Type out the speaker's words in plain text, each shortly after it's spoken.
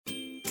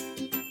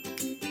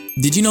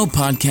Did you know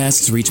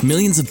podcasts reach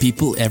millions of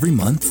people every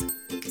month?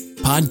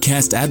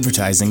 Podcast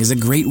advertising is a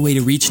great way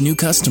to reach new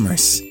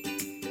customers.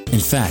 In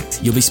fact,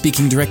 you'll be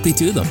speaking directly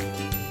to them.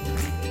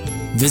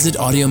 Visit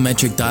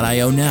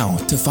audiometric.io now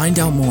to find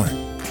out more.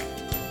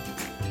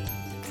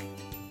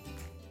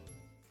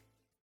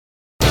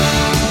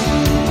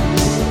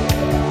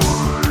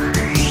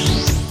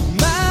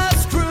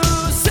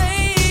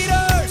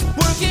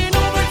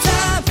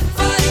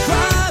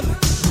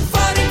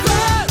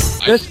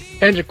 This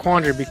ends a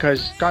quandary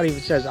because Scott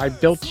even says, I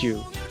built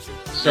you.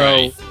 So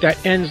Right.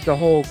 that ends the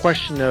whole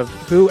question of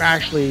who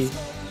actually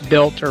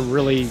built or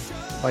really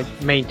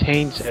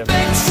maintains him.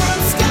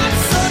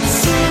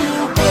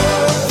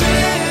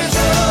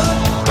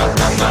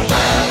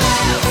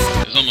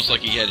 It's almost like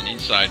he had an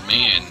inside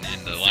man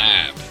in the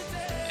lab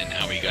and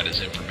how he got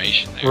his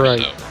information there. Right.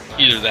 So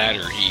either that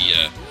or he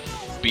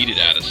beat it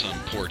out of some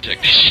poor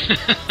technician.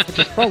 Which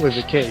is probably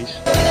the case.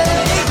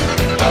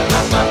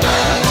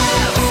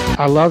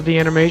 I love the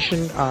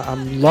animation.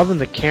 I'm loving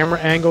the camera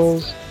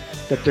angles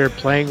that they're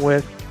playing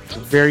with. It's a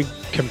very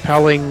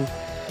compelling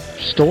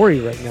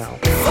story right now.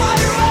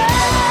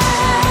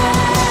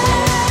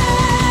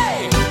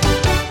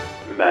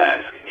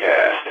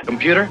 MASKast.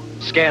 Computer,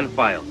 scan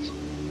files.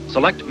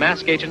 Select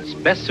mask agents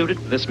best suited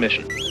for this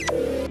mission.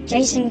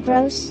 Jason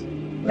Gross,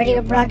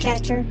 radio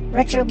broadcaster,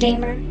 retro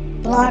gamer,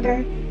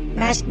 blogger,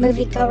 mask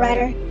movie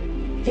co-writer,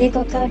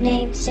 vehicle code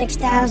name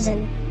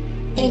 6000,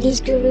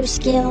 80s guru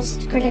skills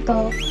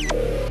critical,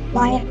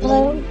 Wyatt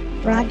Blue,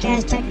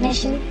 broadcast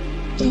technician,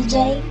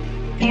 DJ,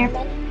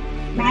 airman,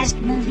 mask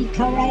movie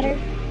co-writer,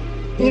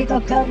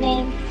 vehicle code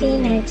name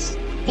Phoenix,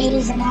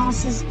 80s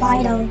analysis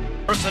vital.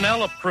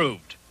 Personnel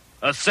approved.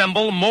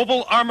 Assemble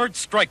Mobile Armored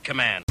Strike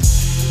Command.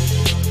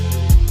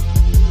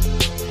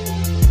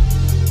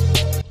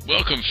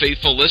 Welcome,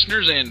 faithful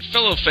listeners and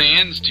fellow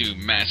fans, to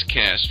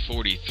MASKast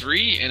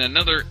 43 and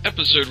another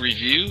episode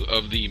review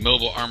of the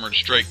Mobile Armored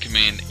Strike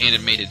Command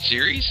animated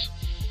series.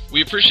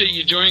 We appreciate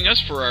you joining us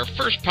for our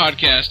first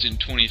podcast in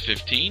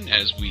 2015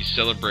 as we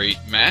celebrate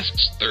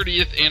M.A.S.K's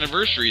 30th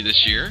anniversary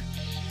this year.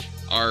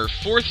 Our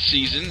fourth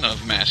season of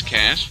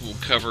MASKast will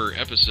cover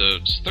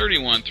episodes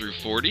 31 through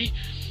 40,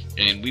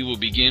 and we will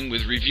begin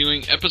with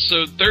reviewing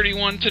episode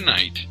 31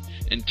 tonight,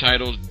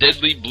 entitled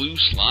Deadly Blue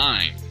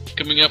Slime.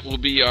 Coming up will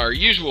be our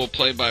usual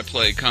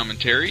play-by-play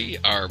commentary,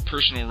 our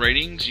personal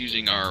ratings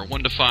using our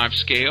 1 to 5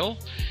 scale,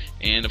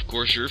 and of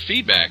course your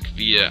feedback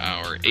via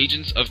our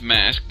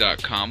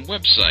agentsofmask.com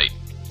website.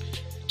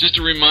 Just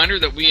a reminder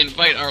that we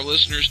invite our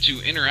listeners to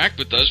interact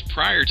with us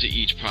prior to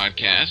each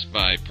podcast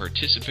by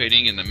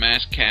participating in the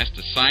MASKast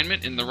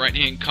assignment in the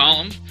right-hand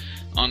column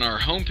on our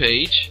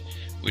homepage,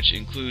 which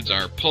includes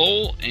our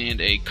poll and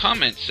a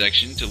comment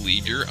section to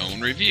leave your own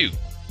review.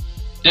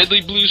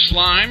 Deadly Blue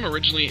Slime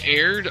originally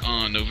aired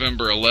on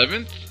November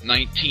 11th,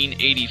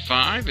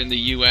 1985 in the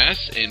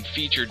U.S. and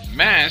featured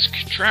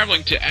M.A.S.K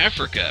traveling to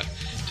Africa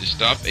to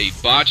stop a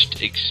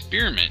botched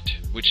experiment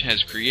which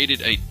has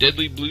created a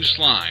deadly blue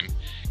slime,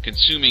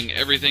 consuming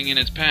everything in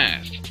its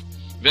path.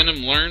 Venom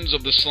learns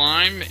of the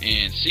slime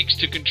and seeks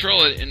to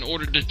control it in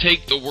order to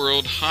take the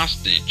world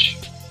hostage.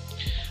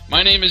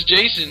 My name is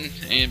Jason,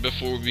 and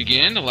before we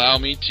begin, allow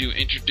me to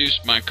introduce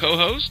my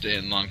co-host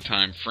and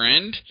longtime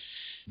friend,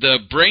 the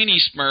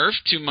brainy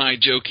Smurf to my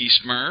jokey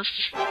Smurf.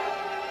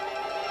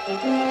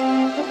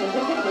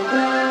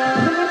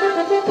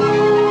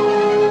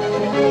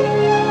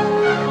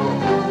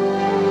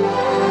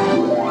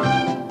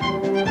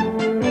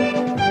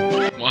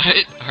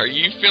 What? Are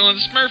you feeling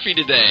Smurfy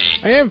today?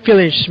 I am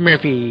feeling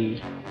Smurfy.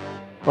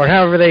 Or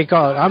however they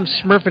call it. I'm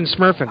smurfing.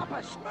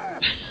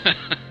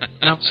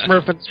 I'm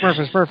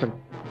smurfing.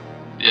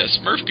 Yeah,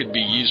 Smurf could be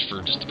used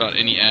for just about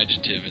any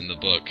adjective in the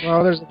book.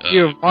 Well, there's a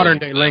few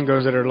modern-day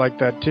lingos that are like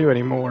that, too,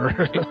 anymore.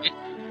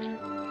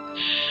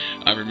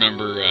 I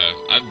remember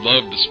I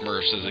loved the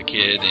Smurfs as a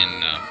kid,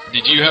 and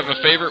did you have a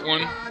favorite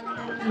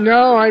one?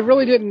 No, I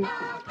really didn't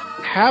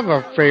have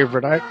a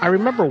favorite. I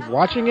remember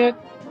watching it.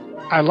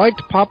 I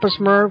liked Papa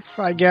Smurf,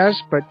 I guess,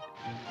 but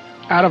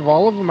out of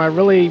all of them, I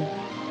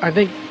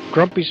think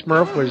Grumpy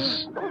Smurf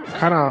was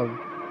kind of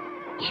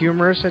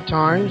humorous at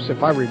times,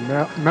 if I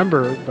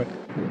remember, but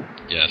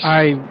yes.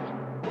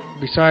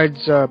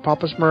 Besides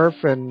Papa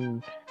Smurf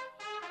and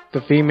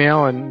the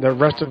female, and the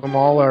rest of them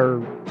all are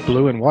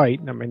blue and white.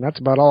 I mean, that's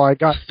about all I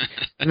got.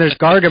 And there's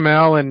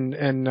Gargamel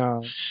and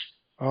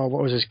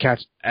what was his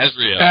cat?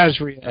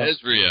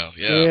 Azrael,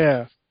 yeah.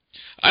 Yeah.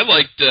 I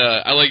liked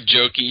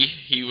Jokey.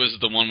 He was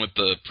the one with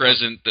the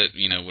present that,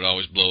 would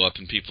always blow up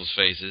in people's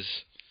faces.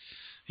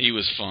 He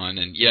was fun,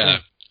 and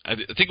I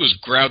think it was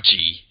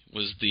Grouchy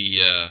was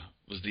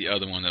the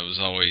other one that was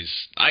always,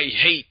 I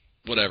hate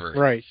whatever.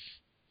 Right.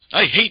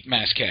 I hate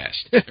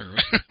MASKast.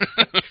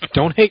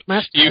 Don't hate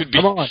MASKast.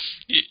 Come on.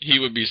 He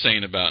would be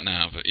saying about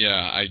now, but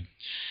yeah,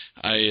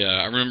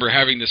 I remember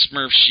having the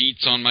Smurf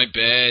sheets on my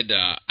bed.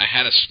 I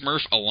had a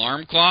Smurf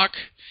alarm clock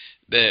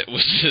that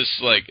was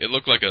just it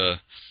looked like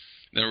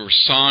they were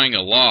sawing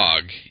a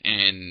log,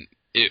 and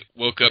it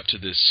woke up to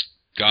this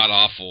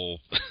god-awful,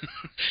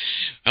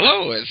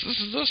 hello, this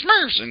is the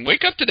Smurfs, and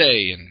wake up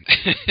today.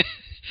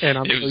 And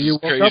I'm it sure was you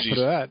woke up crazy.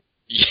 to that.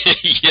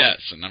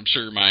 Yes, and I'm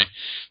sure my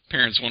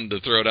parents wanted to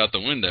throw it out the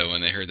window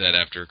when they heard that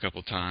after a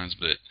couple times,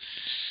 but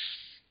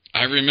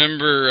I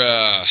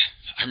remember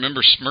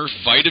Smurf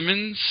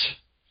vitamins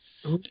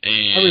and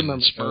I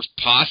remember Smurf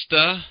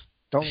pasta.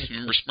 Don't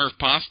Remember Smurf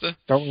pasta?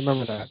 Don't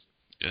remember that.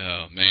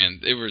 Oh man,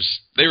 they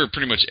were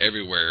pretty much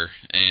everywhere,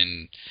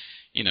 and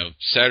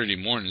Saturday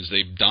mornings,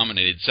 they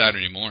dominated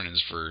Saturday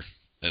mornings for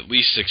at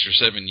least 6 or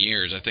 7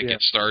 years. I think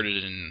it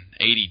started in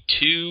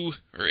 82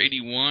 or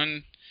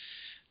 81,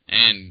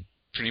 and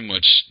pretty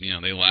much,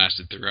 they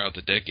lasted throughout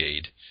the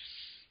decade.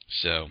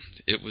 So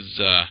it was,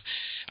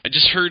 I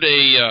just heard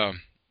a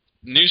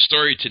news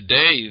story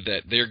today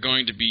that they're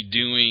going to be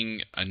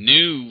doing a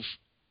new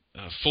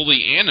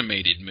fully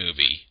animated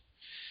movie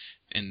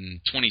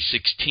in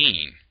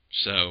 2016.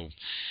 So,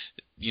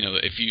 I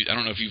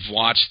don't know if you've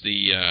watched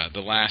the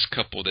last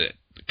couple that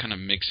kind of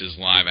mixes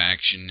live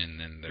action and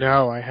then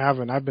No, I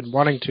haven't. I've been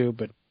wanting to,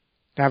 but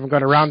I haven't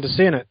got around to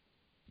seeing it.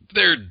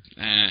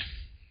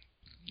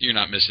 You're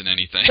not missing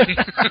anything.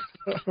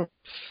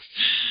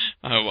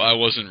 I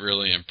wasn't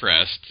really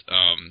impressed.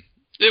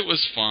 It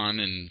was fun,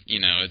 and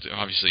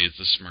obviously it's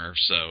the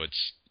Smurfs, so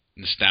it's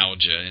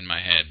nostalgia in my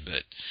head.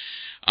 But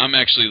I'm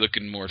actually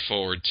looking more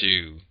forward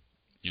to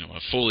a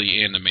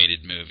fully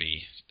animated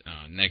movie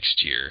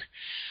next year.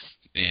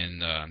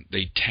 And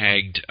they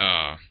tagged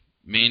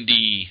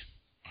Mandy.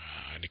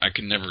 I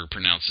can never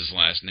pronounce his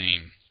last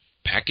name.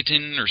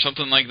 Paquetin or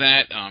something like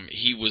that.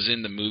 He was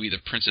in the movie The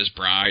Princess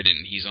Bride,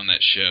 and he's on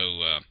that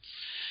show.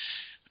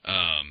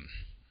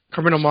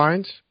 Criminal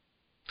Minds?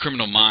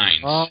 Criminal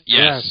Minds. Oh,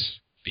 yes.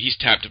 He's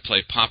tapped to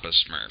play Papa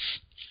Smurf.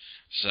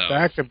 So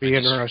that could be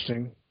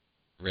interesting.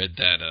 Read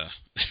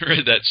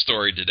that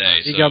story today.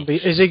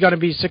 Is he gonna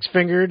be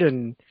six-fingered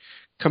and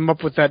come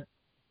up with that?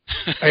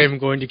 I am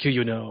going to kill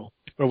you now,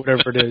 or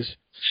whatever it is.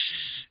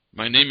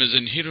 My name is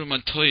Enhiro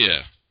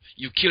Montoya.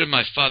 You killed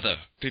my father.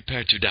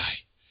 Prepare to die.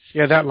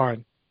 Yeah, that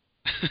line.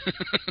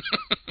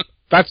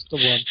 That's the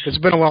one. It's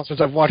been a while since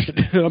I've watched it.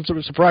 I'm sort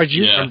of surprised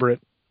you remember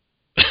it.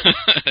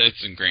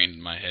 It's ingrained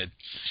in my head,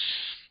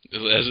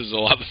 as is a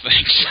lot of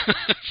things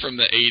from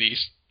the 80s.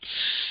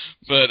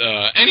 But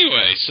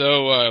anyway,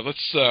 so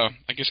let's,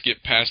 I guess,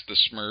 get past the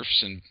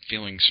Smurfs and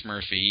feeling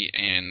Smurfy,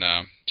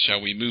 and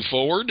shall we move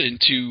forward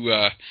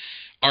into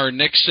our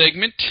next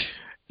segment?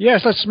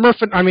 Yes, let's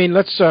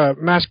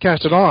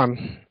MASKast it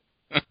on.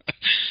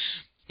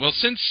 Well,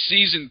 since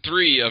Season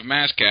 3 of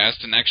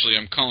MASKast, and actually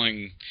I'm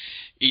calling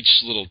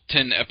each little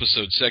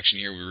 10-episode section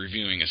here we're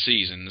reviewing a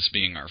season, this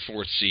being our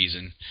 4th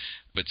season,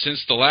 but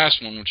since the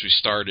last one, which we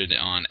started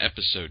on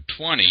Episode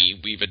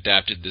 20, we've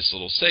adapted this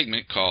little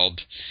segment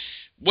called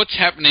What's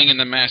Happening in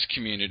the M.A.S.K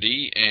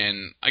Community,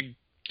 and I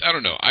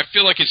don't know, I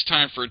feel like it's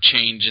time for a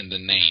change in the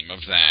name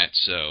of that,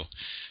 so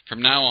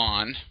from now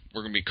on,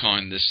 we're going to be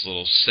calling this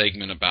little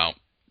segment about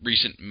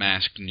recent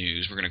M.A.S.K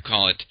news. We're going to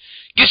call it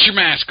Get Your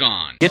Mask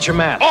On. Get your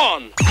mask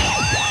on.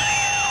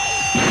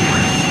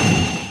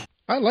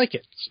 I like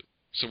it.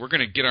 So we're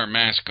going to get our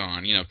mask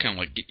on, kind of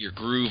like get your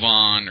groove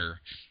on or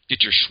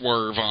get your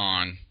swerve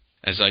on,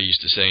 as I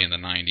used to say in the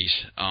 90s.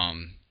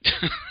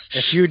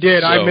 If you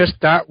did, I missed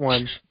that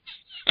one.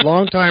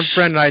 Long-time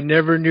friend, I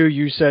never knew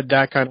you said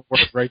that kind of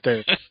word right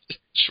there.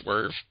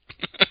 Swerve.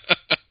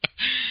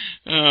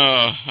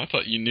 I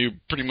thought you knew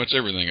pretty much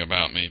everything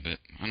about me, but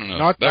I don't know.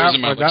 Not that was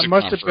in my one.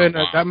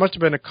 That must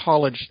have been a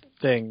college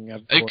thing.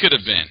 It could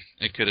have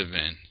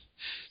been.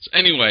 So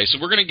anyway, so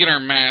we're going to get our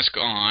mask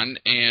on,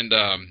 and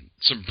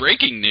some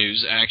breaking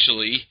news,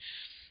 actually.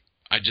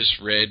 I just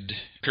read,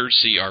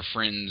 courtesy our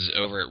friends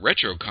over at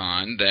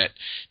RetroCon, that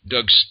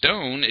Doug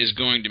Stone is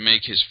going to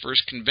make his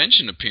first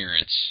convention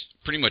appearance,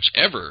 pretty much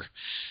ever,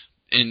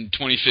 in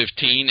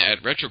 2015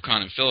 at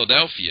RetroCon in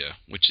Philadelphia,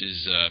 which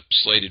is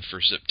slated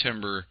for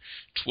September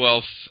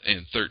 12th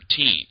and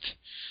 13th.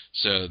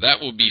 So that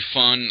will be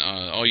fun.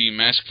 All you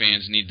M.A.S.K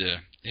fans need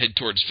to head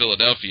towards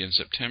Philadelphia in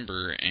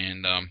September,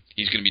 and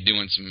he's going to be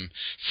doing some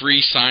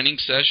free signing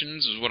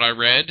sessions, is what I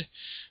read.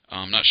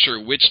 I'm not sure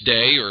which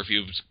day or if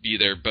he'll be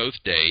there both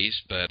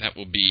days, but that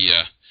will be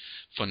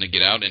fun to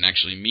get out and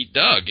actually meet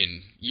Doug.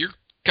 And you're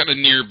kind of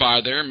nearby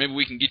there. Maybe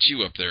we can get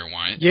you up there,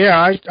 Wyatt.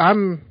 Yeah,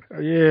 I'm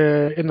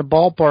in the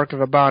ballpark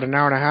of about an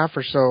hour and a half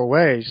or so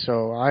away,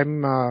 so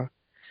I'm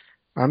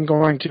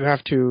going to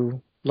have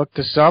to look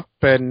this up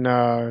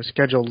and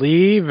schedule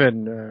leave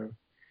and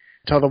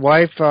tell the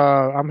wife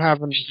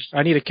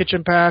I need a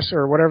kitchen pass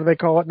or whatever they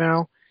call it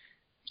now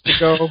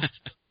to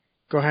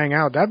go hang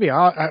out. That'd be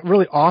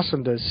really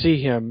awesome to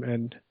see him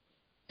and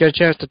get a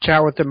chance to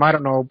chat with him. I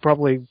don't know,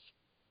 probably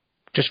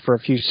just for a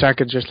few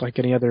seconds, just like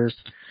any other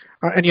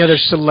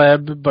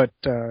celeb, but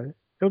it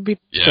would be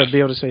to be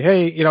able to say,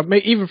 hey,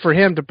 even for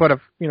him to put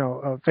a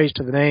face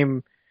to the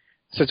name,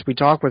 since we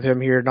talked with him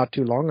here not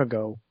too long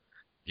ago.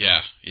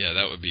 Yeah,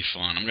 that would be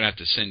fun. I'm gonna have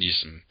to send you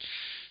some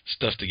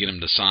stuff to get him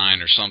to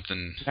sign or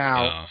something.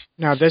 Now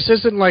this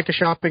isn't like a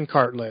shopping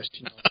cart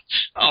list.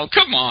 Oh,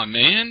 come on,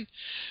 man!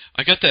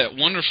 I got that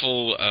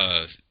wonderful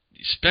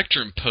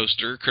Spectrum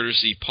poster,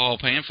 courtesy Paul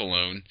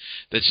Pamphilone,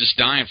 that's just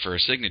dying for a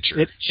signature.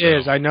 It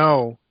is, I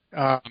know.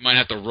 I might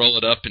have to roll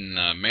it up and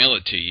mail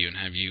it to you and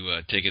have you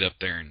take it up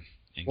there and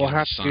we'll get it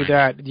have to do signed.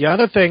 that. The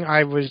other thing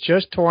I was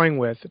just toying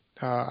with,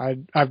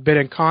 I've been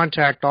in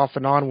contact off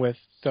and on with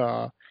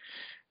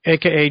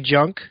AKA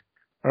Junk,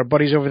 our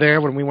buddies over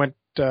there when we went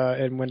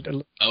and went.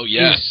 Oh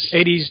yes,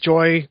 80s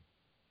Joy,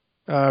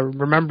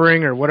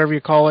 remembering or whatever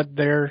you call it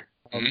there.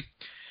 Mm-hmm.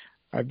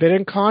 I've been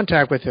in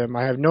contact with him.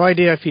 I have no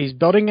idea if he's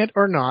building it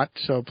or not.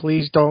 So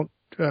please don't,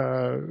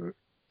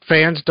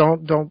 fans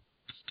don't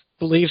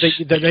believe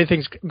that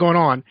anything's going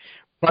on.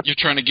 But you're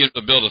trying to get him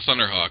to build a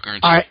Thunderhawk,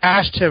 aren't you? I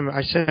asked him.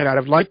 I said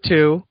I'd like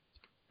to,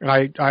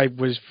 and I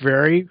was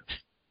very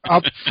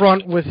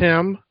upfront with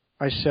him.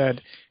 I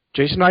said,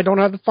 Jason, I don't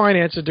have the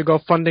finances to go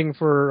funding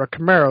for a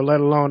Camaro,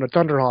 let alone a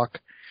Thunderhawk,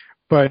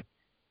 but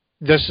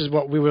this is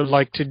what we would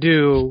like to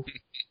do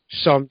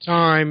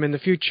sometime in the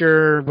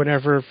future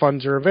whenever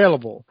funds are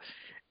available.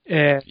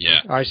 And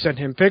I sent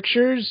him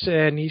pictures,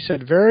 and he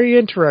said, very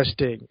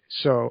interesting.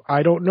 So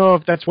I don't know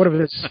if that's one of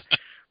his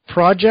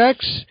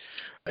projects.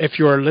 If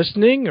you are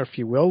listening, or if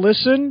you will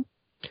listen,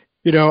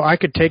 I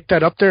could take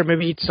that up there.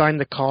 Maybe he'd sign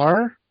the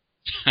car.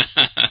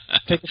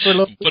 Take it for a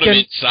little Put him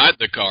inside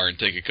the car and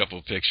take a couple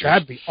of pictures.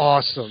 That'd be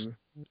awesome.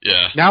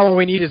 Yeah. Now all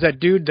we need is that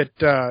dude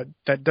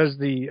that does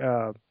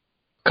the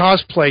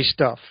cosplay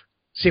stuff.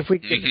 See if we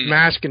can get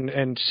mask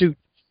and suit.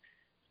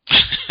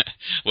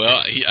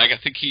 Well, I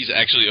think he's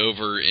actually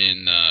over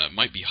in,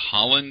 might be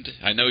Holland.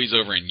 I know he's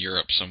over in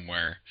Europe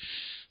somewhere.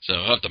 So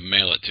he'll have to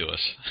mail it to us.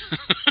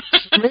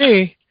 For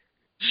me,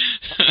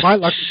 my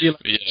luck would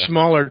be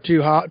smaller,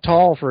 too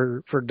tall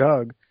for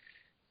Doug.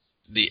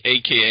 The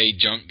AKA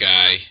Junk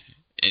guy,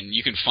 and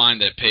you can find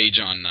that page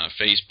on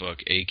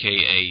Facebook,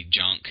 AKA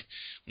Junk,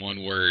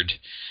 one word.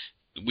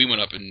 We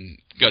went up and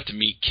got to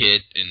meet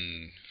Kit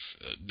and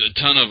a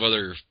ton of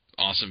other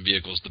awesome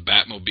vehicles. The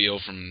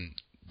Batmobile from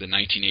the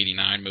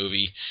 1989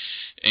 movie,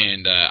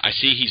 and I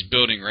see he's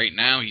building right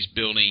now. He's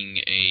building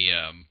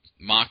a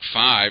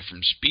Mach-5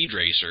 from Speed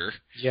Racer,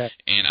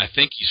 and I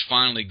think he's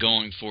finally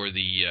going for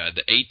the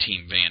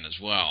A-Team van as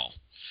well.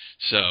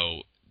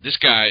 So this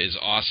guy is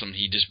awesome.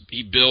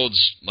 He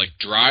builds like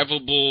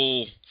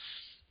drivable,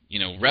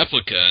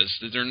 replicas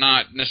that they're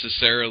not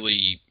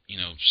necessarily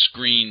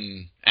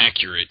screen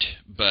accurate,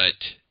 but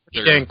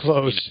they're getting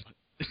close.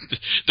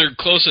 They're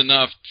close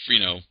enough,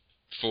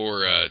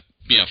 for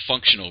being a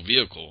functional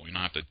vehicle. You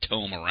don't have to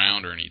tow them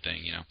around or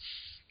anything,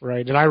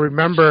 Right, and I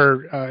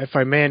remember, if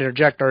I may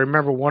interject, I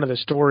remember one of the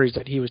stories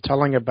that he was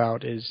telling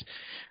about is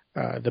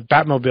the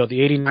Batmobile,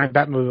 the 89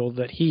 Batmobile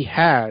that he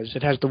has.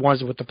 It has the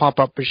ones with the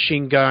pop-up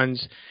machine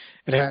guns.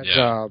 It has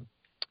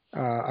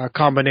a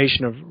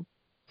combination of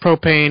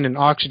propane and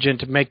oxygen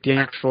to make the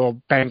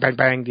actual bang, bang,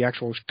 bang, the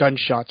actual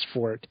gunshots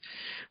for it.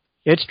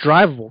 It's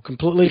drivable,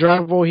 completely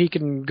drivable. He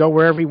can go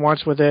wherever he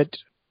wants with it.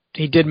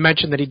 He did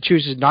mention that he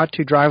chooses not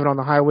to drive it on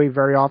the highway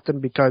very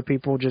often because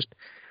people just,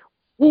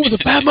 ooh, the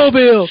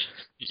Batmobile!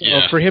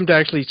 So for him to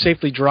actually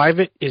safely drive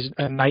it is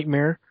a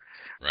nightmare.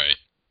 Right.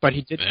 But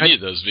he did any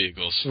of those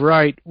vehicles.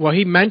 Right. Well,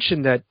 he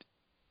mentioned that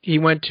he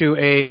went to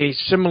a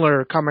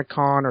similar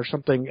Comic-Con or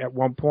something at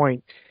one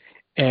point,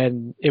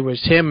 and it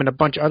was him and a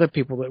bunch of other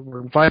people that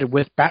were invited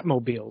with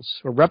Batmobiles,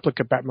 or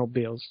replica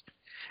Batmobiles.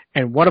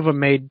 And one of them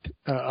made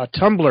a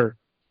tumbler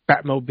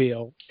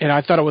Batmobile. And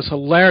I thought it was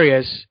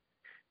hilarious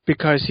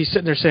because he's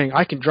sitting there saying,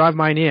 I can drive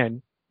mine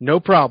in, no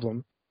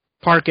problem,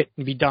 park it,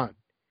 and be done.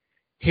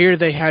 Here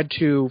they had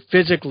to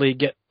physically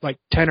get like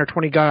 10 or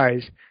 20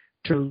 guys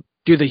to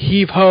do the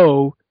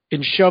heave-ho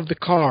and shove the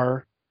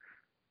car,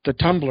 the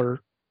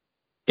tumbler,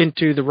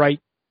 into the right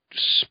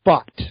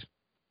spot.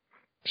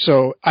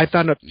 So I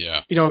found out,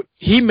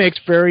 he makes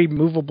very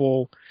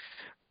movable,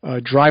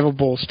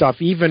 drivable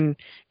stuff. Even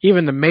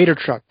the Mater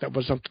truck, that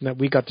was something that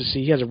we got to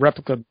see. He has a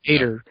replica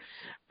Mater.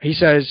 He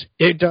says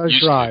it does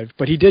drive,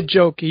 but he did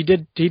joke. He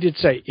did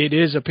say it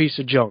is a piece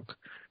of junk,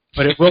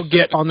 but it will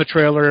get on the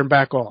trailer and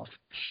back off.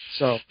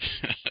 So,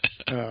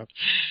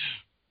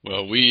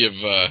 well, we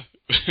have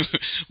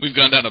we've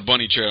gone down a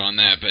bunny trail on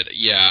that, but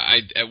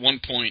at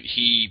one point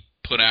he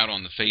put out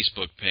on the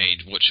Facebook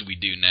page, what should we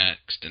do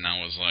next? And I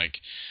was like,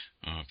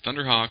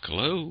 Thunderhawk,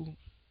 hello,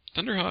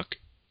 Thunderhawk.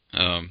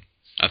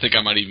 I think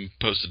I might even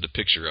posted the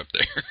picture up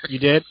there. You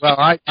did? Well,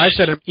 I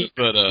said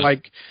but,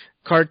 like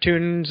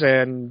cartoons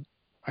and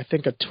I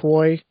think a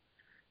toy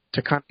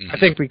to I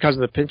think because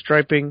of the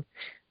pinstriping.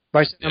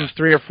 I sent them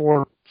 3 or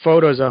 4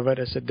 photos of it.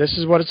 I said, this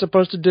is what it's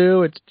supposed to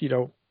do. It's,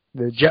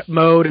 the jet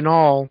mode and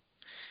all.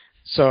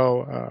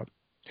 So,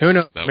 who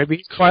knows? Maybe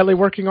he's quietly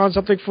working on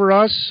something for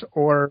us,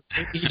 or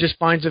maybe he just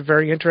finds it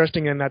very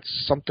interesting and that's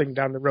something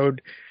down the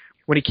road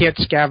when he can't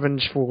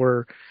scavenge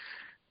for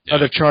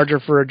another Charger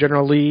for a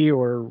General Lee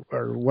or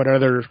what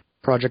other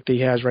project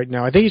he has right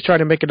now. I think he's trying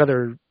to make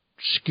another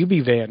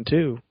Scooby van,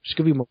 too.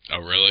 Scooby. Oh,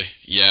 really?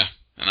 Yeah.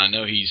 And I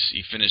know he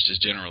finished his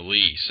General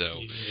Lee,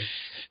 so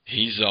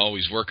he's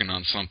always working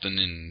on something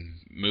and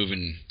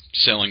moving,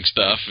 selling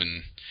stuff,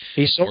 and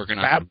he's working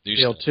on new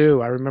stuff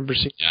too. I remember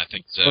seeing I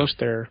think so. post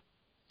there.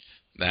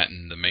 that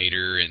and the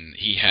Mater, and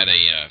he had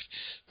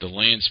the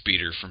land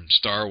speeder from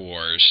Star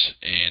Wars,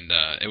 and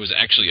it was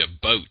actually a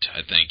boat,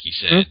 I think he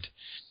said,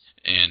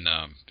 and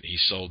he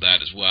sold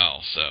that as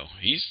well. So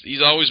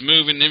he's always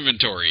moving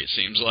inventory, it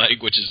seems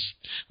like, which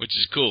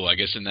is cool. I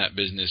guess in that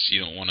business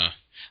you don't want to.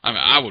 I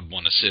mean, I would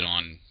want to sit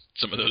on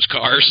some of those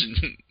cars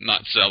and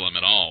not sell them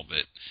at all,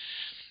 but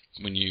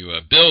when you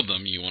build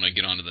them, you want to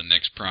get on to the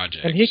next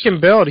project. And he can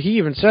build. He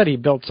even said he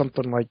built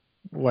something like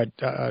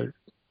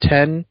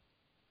 10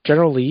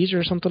 General Lees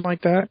or something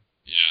like that.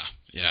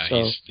 Yeah,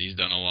 so. he's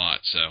done a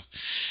lot. So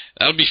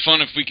that'll be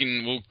fun if we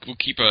can. We'll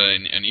keep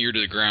an ear to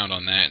the ground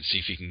on that and see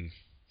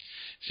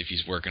if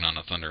he's working on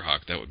a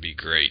Thunderhawk. That would be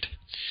great.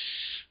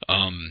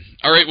 All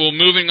right. Well,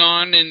 moving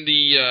on in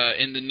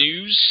the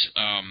news.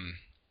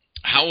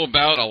 How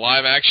about a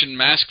live-action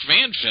M.A.S.K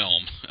fan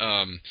film?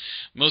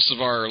 Most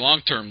of our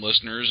long-term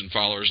listeners and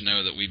followers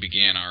know that we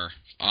began our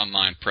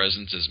online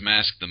presence as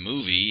M.A.S.K the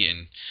Movie,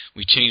 and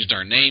we changed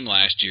our name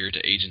last year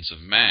to Agents of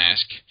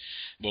M.A.S.K.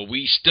 Well,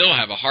 we still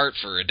have a heart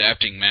for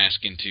adapting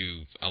M.A.S.K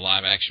into a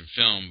live-action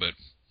film, but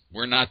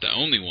we're not the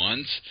only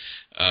ones.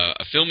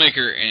 A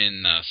filmmaker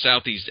in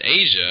Southeast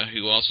Asia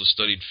who also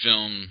studied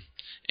film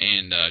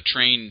and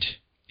trained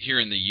here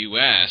in the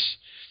U.S.,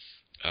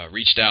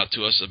 reached out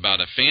to us about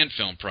a fan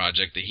film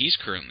project that he's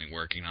currently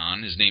working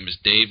on. His name is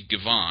Dave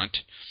Gavant,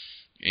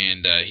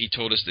 and he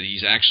told us that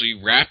he's actually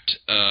wrapped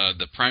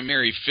the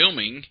primary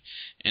filming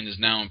and is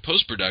now in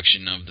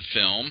post-production of the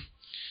film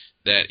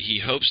that he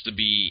hopes to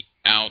be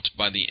out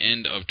by the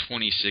end of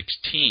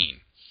 2016.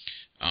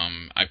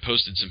 I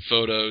posted some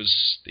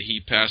photos that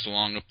he passed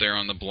along up there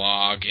on the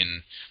blog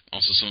and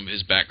also some of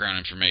his background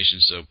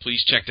information, so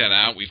please check that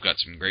out. We've got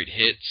some great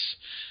hits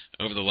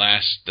over the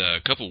last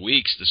couple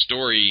weeks. The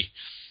story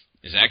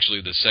is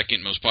actually the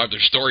second most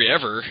popular story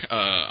ever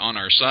on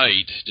our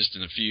site, just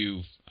in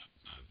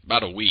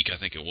about a week, I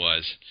think it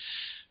was.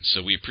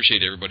 So we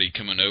appreciate everybody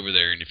coming over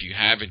there, and if you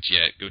haven't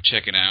yet, go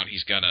check it out.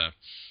 He's got a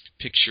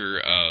picture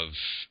of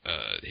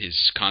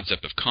his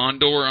concept of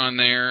Condor on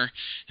there,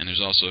 and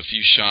there's also a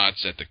few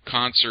shots at the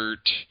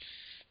concert.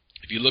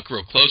 If you look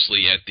real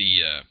closely at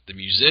the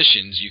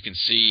musicians, you can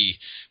see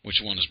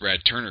which one is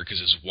Brad Turner because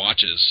his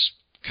watch is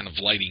kind of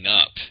lighting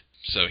up.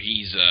 So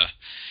he's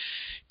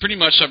pretty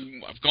much,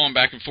 I've gone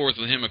back and forth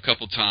with him a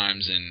couple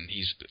times, and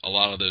he's a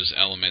lot of those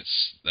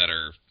elements that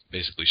are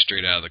basically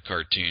straight out of the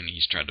cartoon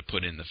he's tried to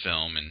put in the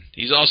film, and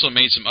he's also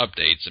made some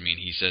updates. I mean,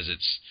 he says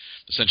it's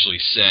essentially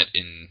set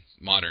in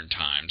modern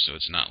times, so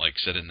it's not like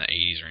set in the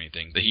 80s or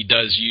anything. But he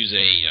does use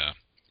a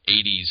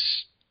 80s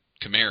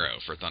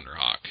Camaro for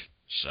Thunderhawk,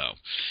 so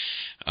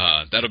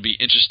that'll be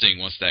interesting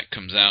once that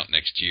comes out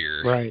next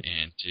year, right,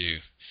 and to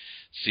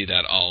see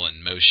that all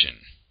in motion.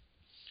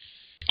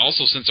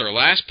 Also, since our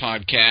last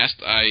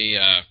podcast,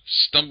 I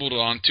stumbled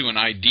onto an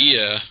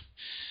idea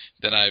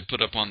that I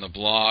put up on the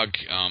blog.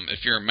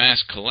 If you're a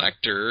M.A.S.K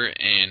collector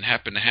and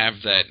happen to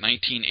have that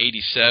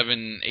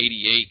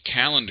 1987-88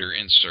 calendar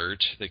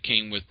insert that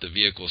came with the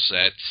vehicle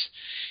sets,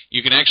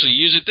 you can actually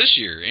use it this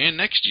year and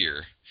next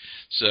year.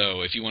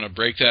 So if you want to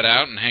break that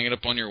out and hang it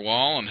up on your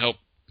wall and help,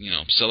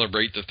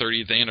 celebrate the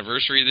 30th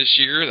anniversary this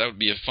year, that would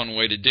be a fun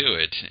way to do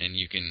it. And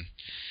you can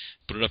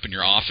put it up in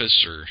your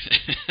office or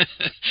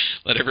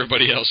let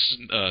everybody else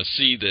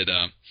see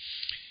that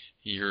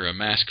you're a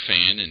M.A.S.K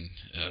fan, and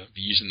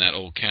using that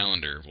old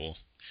calendar will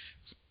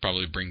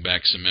probably bring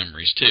back some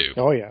memories too.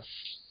 Oh, yeah.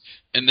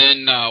 And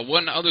then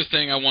one other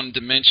thing I wanted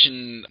to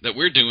mention that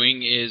we're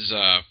doing is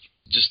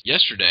just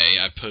yesterday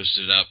I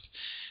posted up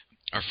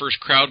our first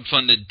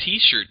crowdfunded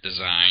t-shirt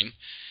design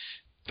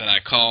that I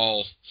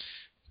call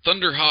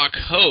Thunderhawk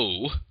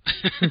Ho.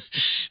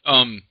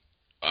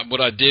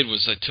 What I did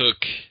was I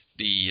took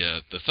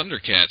the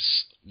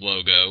Thundercats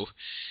logo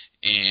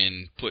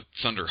and put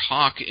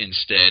Thunderhawk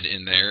instead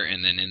in there,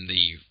 and then in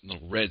the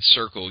little red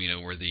circle,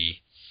 where the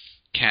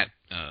cat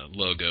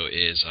logo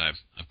is, I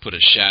put a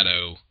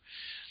shadow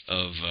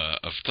of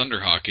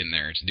Thunderhawk in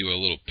there to do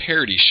a little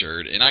parody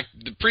shirt. And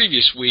the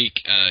previous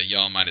week,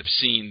 y'all might have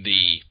seen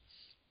the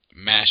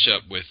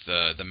mashup with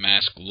the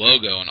M.A.S.K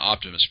logo on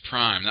Optimus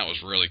Prime. That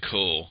was really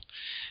cool.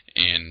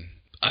 And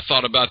I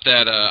thought about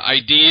that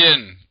idea,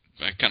 and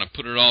I kind of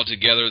put it all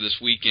together this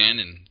weekend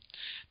and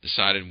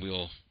decided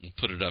we'll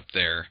put it up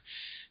there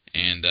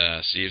and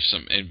see if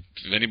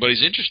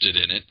anybody's interested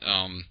in it.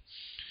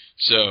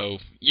 So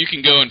you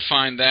can go and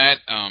find that.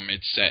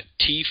 It's at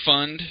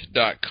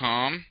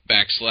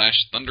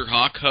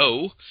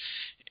tfund.com/ThunderhawkHo,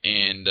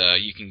 and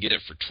you can get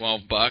it for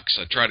 $12.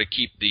 I try to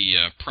keep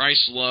the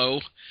price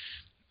low.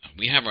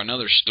 We have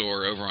another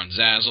store over on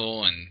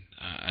Zazzle, and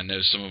I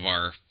know some of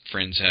our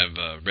friends have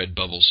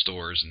Redbubble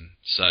stores and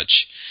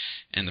such.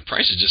 And the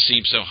prices just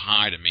seem so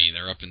high to me.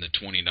 They're up in the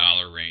 $20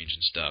 range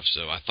and stuff.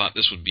 So I thought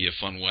this would be a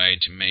fun way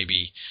to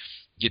maybe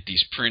get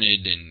these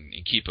printed and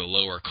keep a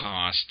lower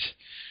cost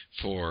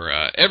for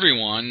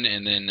everyone.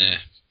 And then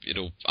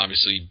it'll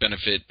obviously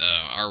benefit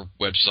our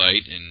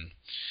website and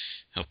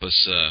help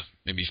us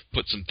maybe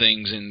put some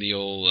things in the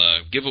old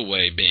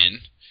giveaway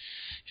bin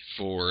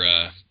for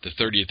the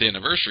 30th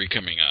anniversary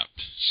coming up.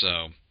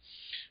 So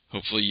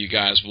hopefully you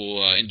guys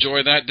will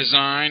enjoy that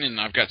design, and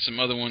I've got some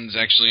other ones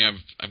actually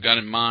I've got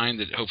in mind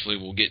that hopefully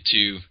we'll get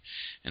to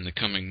in the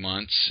coming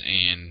months,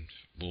 and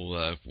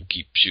we'll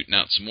keep shooting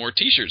out some more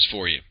T-shirts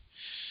for you.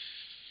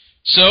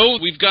 So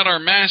we've got our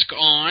mask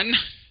on.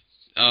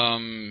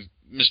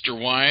 Mr.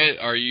 Wyatt,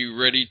 are you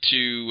ready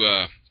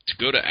to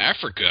go to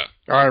Africa?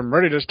 I'm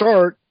ready to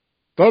start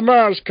the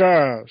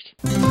MASKast.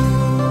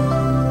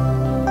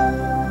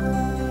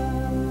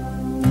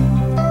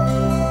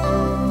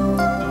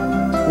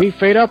 We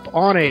fade up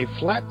on a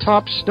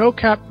flat-topped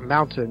snow-capped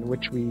mountain,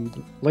 which we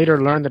later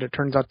learned that it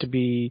turns out to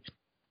be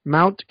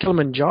Mount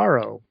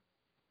Kilimanjaro,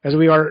 as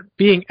we are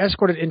being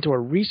escorted into a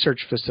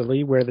research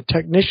facility where the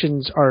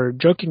technicians are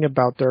joking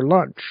about their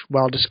lunch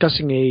while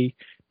discussing a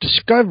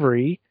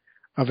discovery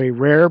of a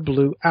rare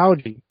blue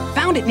algae.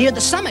 Found it near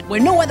the summit where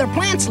no other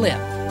plants live.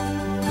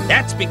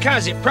 That's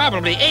because it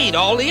probably ate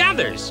all the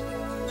others.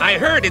 I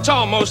heard it's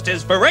almost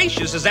as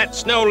voracious as that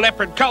snow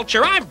leopard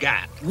culture I've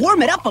got.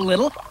 Warm it up a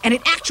little, and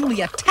it actually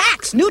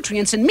attacks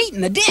nutrients and meat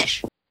in the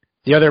dish.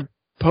 The other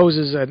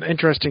poses an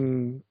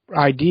interesting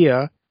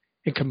idea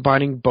in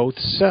combining both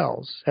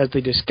cells. As they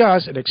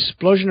discuss, an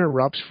explosion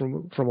erupts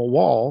from a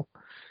wall.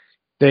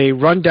 They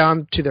run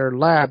down to their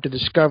lab to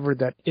discover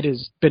that it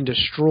has been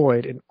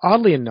destroyed, and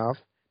oddly enough,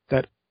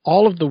 that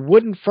all of the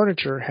wooden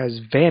furniture has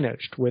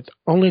vanished, with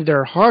only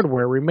their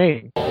hardware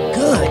remaining.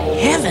 Good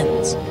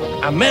heavens!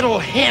 A metal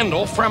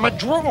handle from a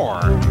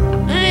drawer.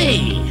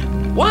 Hey,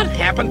 what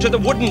happened to the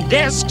wooden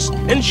desks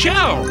and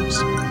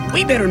shelves?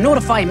 We better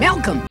notify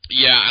Malcolm.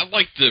 Yeah, I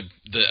like the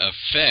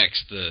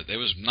effects. It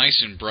was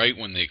nice and bright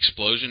when the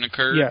explosion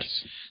occurred.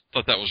 Yes.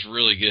 Thought that was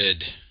really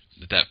good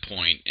at that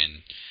point,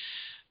 and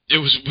it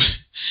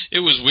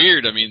was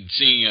weird. I mean,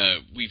 seeing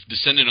we've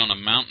descended on a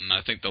mountain.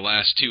 I think the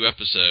last 2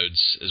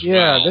 episodes as well.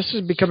 Yeah, this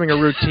is becoming a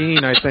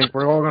routine. I think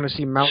we're all going to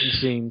see mountain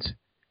scenes.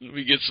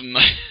 We get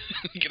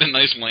get a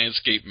nice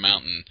landscape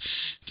mountain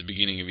at the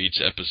beginning of each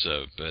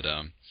episode. But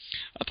I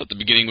thought the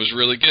beginning was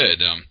really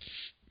good.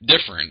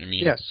 Different. I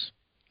mean, yes.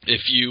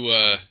 If you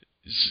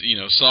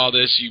saw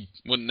this, you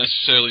wouldn't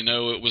necessarily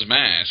know it was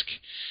M.A.S.K.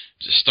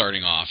 just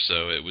starting off.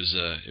 So it was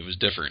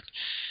different.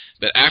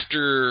 But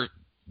after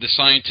the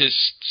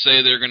scientists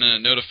say they're going to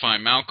notify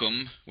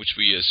Malcolm, which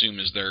we assume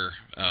is their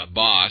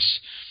boss,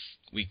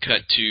 we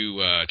cut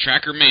to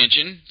Tracker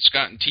Mansion.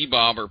 Scott and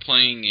T-Bob are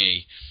playing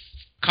a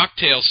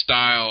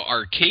cocktail-style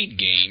arcade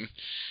game,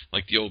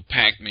 like the old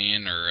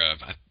Pac-Man, or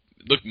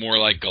looked more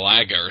like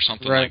Galaga or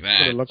something like that.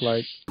 Right, what it looked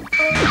like.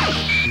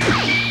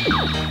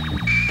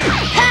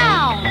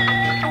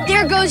 Pow!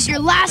 There goes your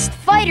last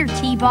fighter,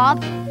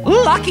 T-Bob.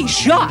 Lucky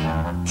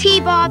shot!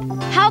 T-Bob,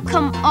 how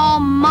come all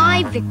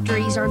my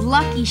victories are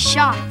lucky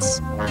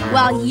shots,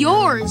 while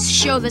yours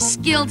show the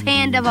skilled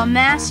hand of a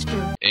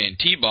master? And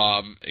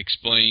T-Bob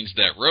explains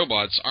that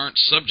robots aren't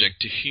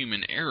subject to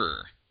human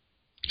error.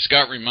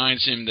 Scott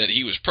reminds him that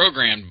he was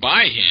programmed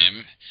by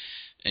him,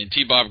 and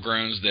T-Bob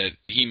groans that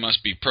he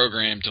must be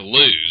programmed to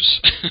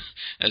lose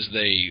as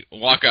they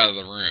walk out of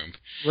the room.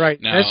 Right.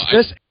 Now,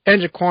 this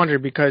ends a quandary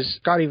because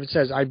Scott even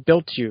says, I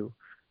built you.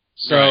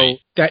 So right.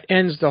 That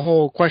ends the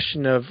whole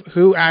question of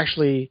who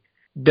actually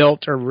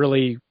built or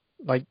really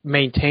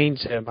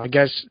maintains him. I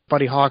guess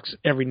Buddy Hawks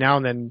every now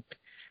and then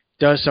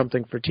does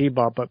something for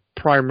T-Bob, but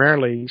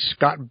primarily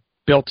Scott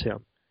built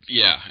him.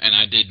 Yeah, and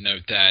I did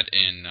note that,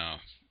 and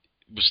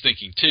was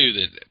thinking too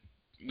that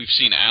we've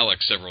seen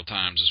Alex several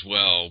times as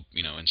well,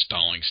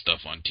 installing stuff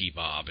on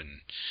T-Bob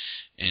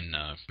and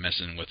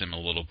messing with him a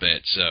little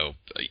bit. So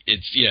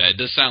it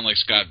does sound like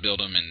Scott built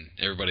him, and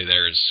everybody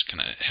there has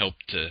kind of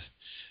helped to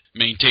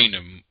maintain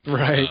him,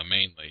 right?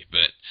 Mainly.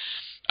 But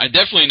I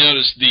definitely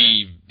noticed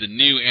the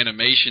new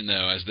animation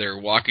though as they're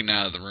walking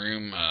out of the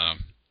room.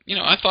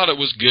 I thought it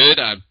was good.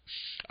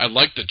 I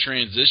liked the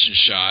transition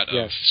shot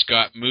of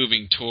Scott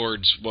moving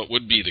towards what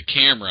would be the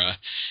camera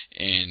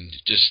and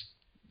just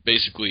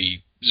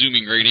basically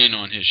zooming right in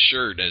on his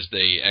shirt as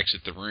they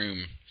exit the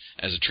room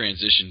as a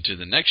transition to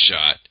the next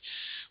shot,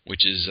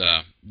 which is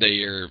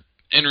they are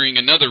entering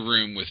another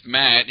room with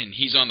Matt, and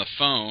he's on the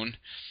phone,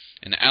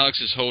 and Alex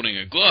is holding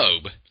a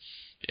globe,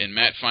 and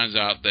Matt finds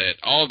out that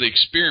all the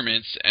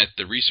experiments at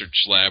the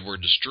research lab were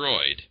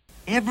destroyed.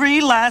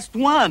 Every last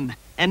one,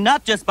 and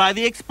not just by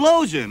the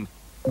explosion.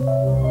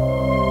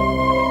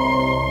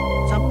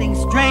 Something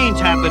strange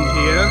happened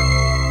here.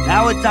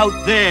 Now it's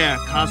out there,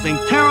 causing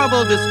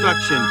terrible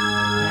destruction.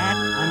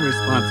 I'm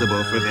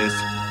responsible for this.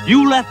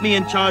 You left me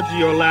in charge of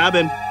your lab,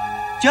 and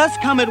just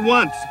come at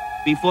once,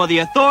 before the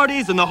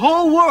authorities and the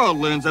whole world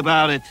learns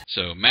about it.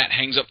 So Matt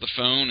hangs up the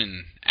phone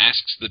and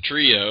asks the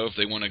trio if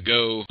they want to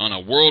go on a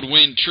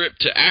whirlwind trip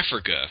to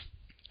Africa.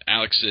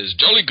 Alex says,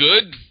 jolly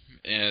good,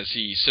 as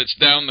he sets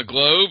down the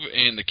globe,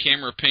 and the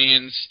camera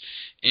pans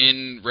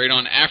in right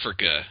on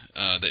Africa,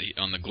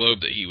 on the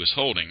globe that he was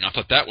holding. I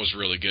thought that was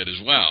really good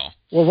as well.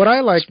 Well, what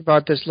I liked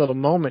about this little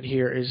moment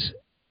here is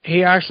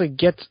he actually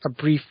gets a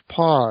brief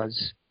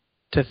pause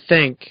to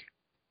think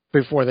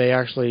before they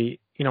actually,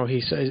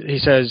 he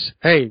says,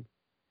 hey,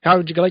 how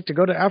would you like to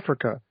go to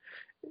Africa?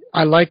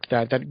 I liked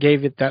that. That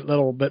gave it that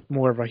little bit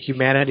more of a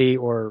humanity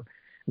or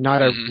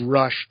not a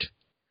rushed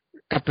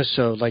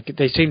episode. Like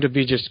they seem to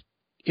be just,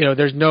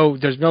 there's no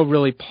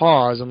really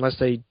pause unless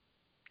it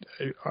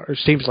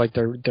seems like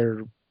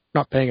they're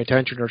not paying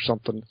attention or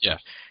something. Yeah.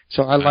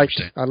 So I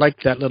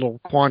liked that little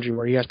quandary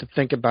where he has to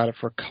think about it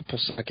for a couple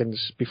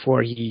seconds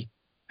before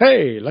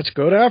hey, let's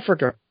go to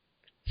Africa.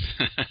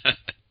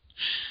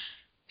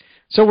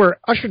 So we're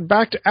ushered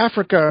back to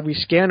Africa. We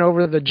scan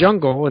over the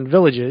jungle and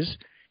villages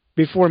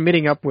before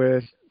meeting up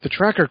with the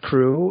tracker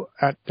crew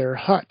at their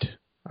hut.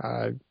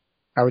 I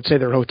would say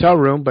their hotel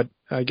room, but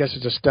I guess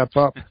it's a step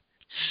up.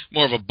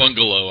 More of a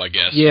bungalow, I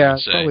guess. Yeah,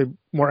 probably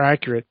more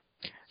accurate.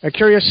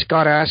 Curious,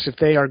 Scott asks if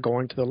they are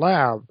going to the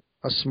lab.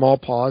 A small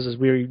pause as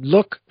we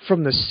look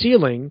from the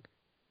ceiling,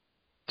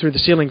 through the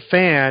ceiling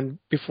fan,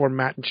 before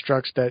Matt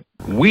instructs that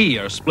we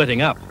are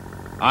splitting up.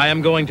 I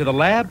am going to the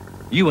lab.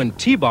 You and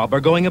T-Bob are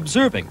going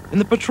observing in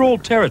the patrol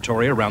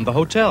territory around the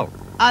hotel.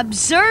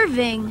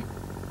 Observing?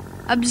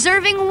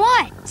 Observing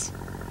what?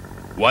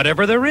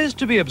 Whatever there is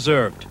to be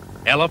observed.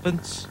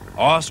 Elephants,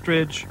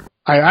 ostrich.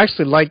 I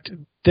actually liked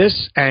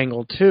this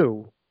angle,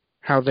 too.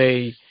 How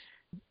they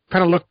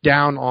kind of looked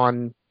down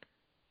on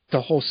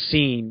the whole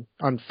scene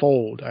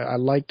unfold. I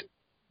liked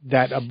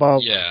that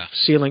above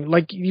ceiling.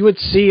 Like you would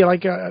see,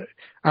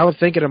 I would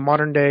think in a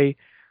modern day,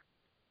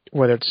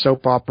 whether it's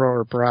soap opera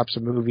or perhaps a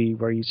movie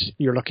where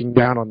you're looking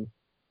down on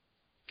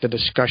the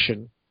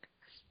discussion.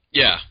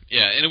 Yeah,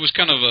 and it was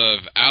kind of a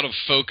out of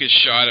focus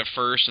shot at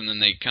first, and then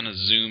they kind of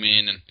zoom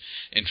in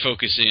and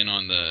focus in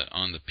on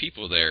the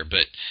people there.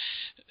 But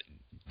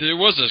there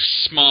was a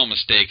small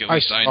mistake, at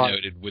least I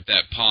noted, with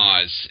that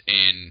pause,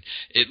 and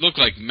it looked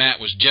like Matt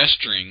was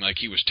gesturing like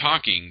he was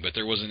talking, but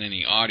there wasn't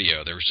any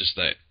audio. There was just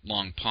that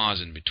long pause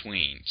in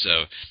between.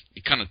 So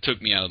it kind of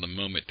took me out of the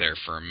moment there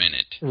for a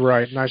minute.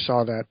 Right, and I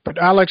saw that. But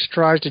Alex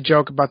tries to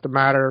joke about the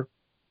matter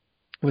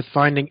with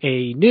finding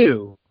a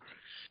new.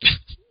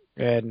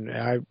 And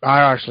I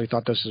actually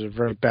thought this was a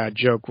very bad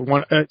joke.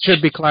 It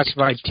should be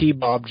classified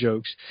T-Bob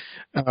jokes.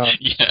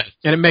 Yes.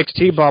 And it makes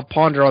T-Bob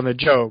ponder on the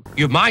joke.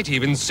 You might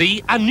even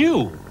see a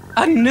new.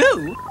 A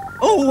new?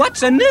 Oh,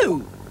 what's a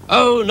new?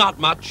 Oh, not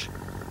much.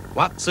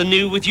 What's a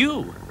new with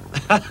you?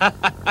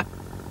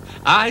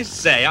 I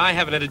say, I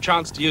haven't had a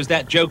chance to use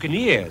that joke in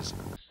years.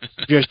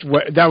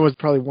 That was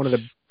probably one of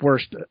the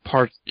worst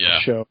parts of the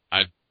show.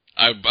 I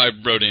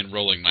wrote in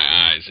rolling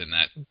my eyes in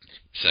that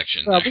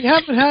section. We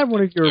haven't had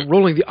one of your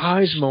rolling the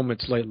eyes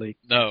moments lately.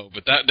 No,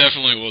 but that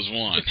definitely was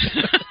one.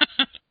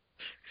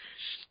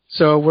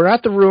 So we're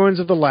at the ruins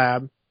of the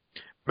lab.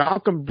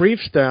 Malcolm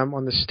briefs them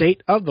on the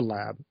state of the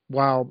lab.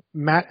 While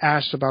Matt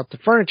asks about the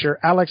furniture,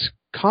 Alex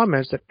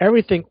comments that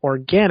everything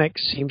organic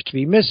seems to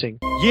be missing.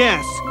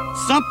 Yes,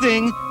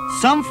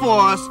 some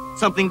force,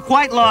 something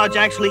quite large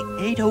actually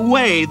ate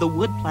away the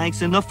wood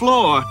planks in the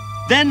floor,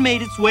 then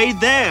made its way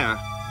there.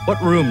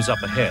 What room's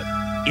up ahead?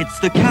 It's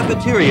the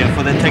cafeteria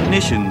for the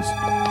technicians.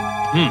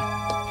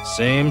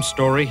 Same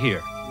story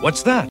here.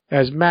 What's that?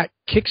 As Matt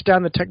kicks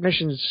down the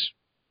technician's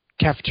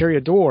cafeteria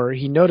door,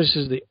 he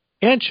notices the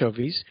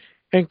anchovies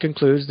and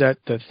concludes that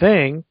the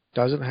thing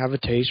doesn't have a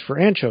taste for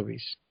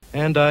anchovies.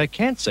 And I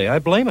can't say I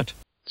blame it.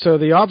 So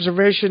the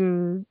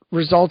observation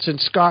results in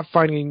Scott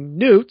finding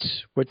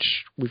newts,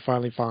 which we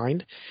finally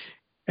find,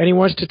 and he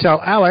wants to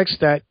tell Alex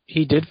that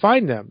he did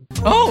find them.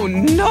 Oh,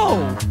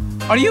 no!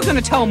 Are you going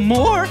to tell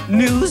more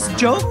news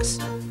jokes?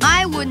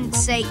 I wouldn't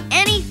say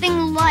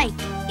anything like,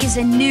 is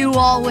a new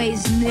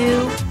always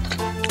new?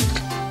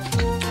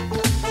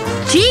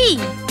 Gee,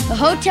 the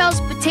hotel's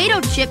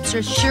potato chips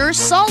are sure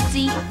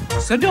salty.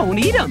 So don't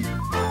eat them.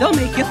 They'll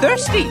make you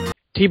thirsty.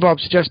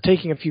 T-Bob's just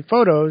taking a few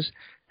photos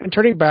and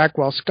turning back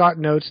while Scott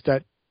notes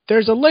that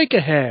there's a lake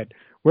ahead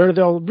where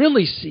they'll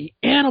really see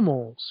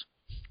animals.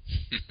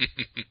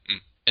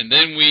 And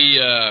then we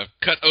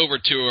cut over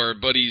to our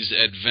buddies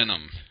at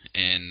Venom,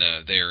 and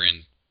they're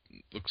in,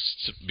 looks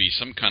to be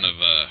some kind of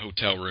a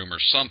hotel room or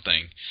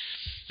something.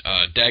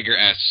 Dagger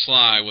asks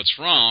Sly what's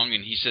wrong,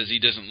 and he says he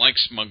doesn't like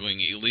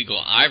smuggling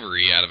illegal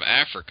ivory out of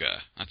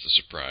Africa. That's a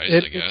surprise,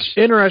 I guess. It's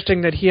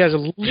interesting that he has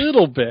a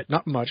little bit,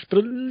 not much, but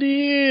a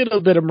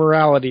little bit of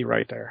morality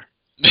right there.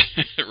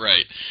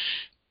 Right.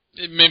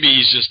 Maybe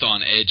he's just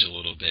on edge a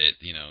little bit,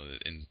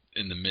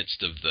 in the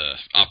midst of the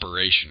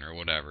operation or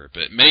whatever.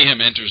 But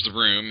Mayhem enters the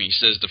room. He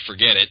says to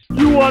forget it.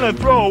 You want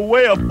to throw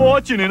away a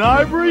fortune in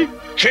ivory?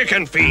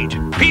 Chicken feed.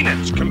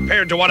 Peanuts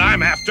compared to what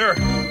I'm after.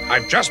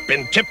 I've just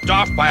been tipped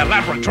off by a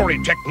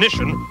laboratory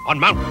technician on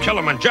Mount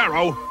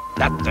Kilimanjaro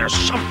that there's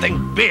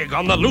something big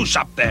on the loose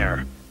up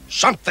there.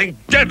 Something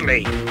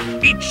deadly.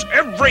 Eats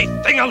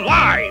everything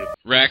alive.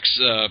 Rex,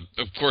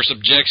 of course,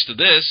 objects to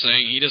this,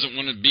 saying he doesn't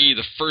want to be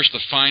the first to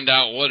find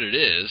out what it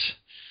is.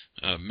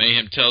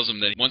 Mayhem tells him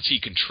that once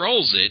he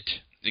controls it,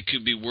 it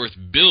could be worth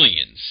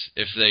billions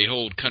if they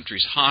hold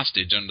countries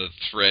hostage under the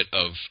threat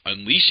of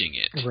unleashing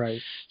it. Right.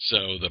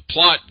 So the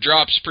plot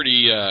drops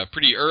pretty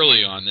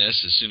early on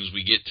this, as soon as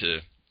we get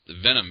to the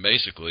Venom,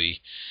 basically.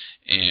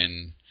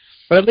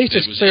 But at least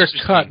it's clear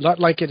cut, not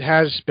like it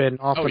has been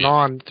off and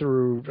on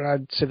through,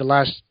 I'd say, the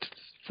last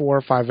 4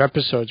 or 5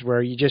 episodes,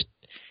 where it's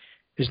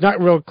it's not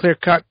real clear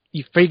cut.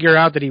 You figure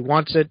out that he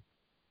wants it,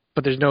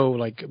 but there's no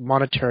like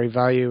monetary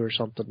value or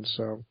something.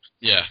 So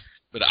yeah,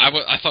 but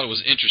I thought it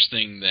was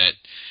interesting that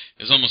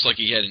it was almost like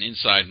he had an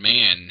inside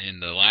man in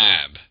the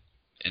lab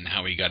and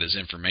how he got his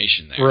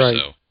information there. Right.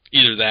 So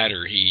either that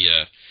or he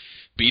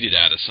beat it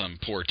out of some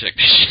poor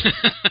technician.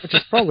 which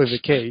is probably the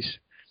case.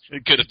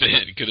 It could have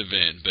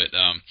been. But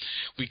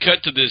we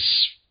cut to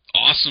this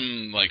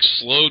awesome, like,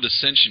 slow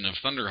descension of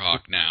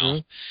Thunderhawk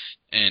now,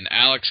 and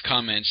Alex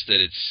comments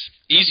that it's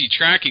easy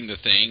tracking the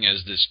thing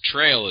as this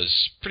trail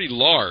is pretty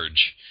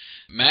large.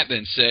 Matt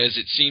then says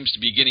it seems to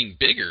be getting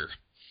bigger.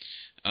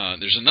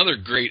 There's another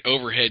great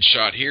overhead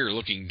shot here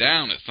looking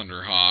down at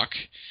Thunderhawk,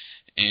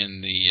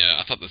 and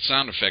I thought the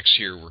sound effects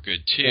here were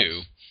good too.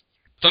 Yes.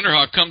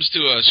 Thunderhawk comes to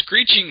a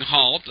screeching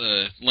halt,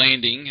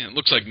 landing. It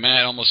looks like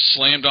Matt almost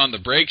slammed on the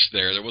brakes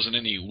there. There wasn't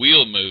any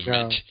wheel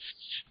movement. No.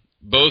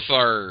 Both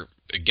are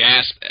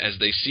aghast as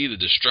they see the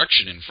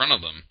destruction in front of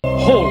them.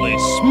 Holy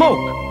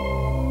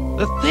smoke!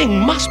 The thing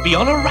must be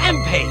on a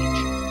rampage.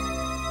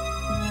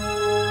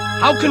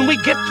 How can we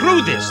get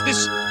through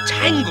this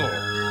tangle?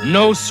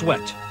 No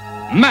sweat.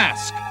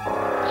 Mask!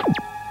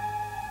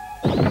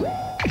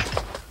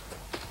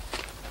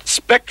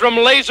 Spectrum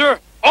laser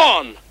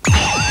on!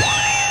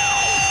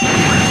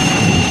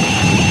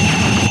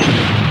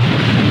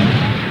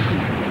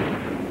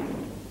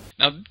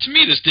 Now, to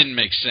me, this didn't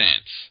make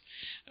sense.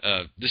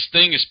 This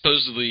thing is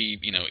supposedly,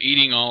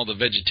 eating all the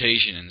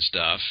vegetation and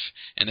stuff,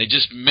 and they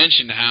just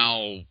mentioned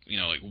how,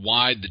 like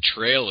wide the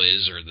trail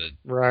is or the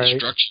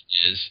destruction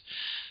is.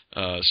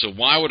 So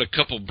why would a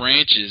couple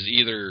branches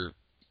either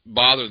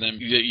bother them?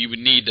 You would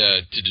need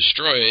to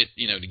destroy it,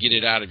 to get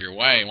it out of your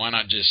way. Why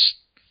not just,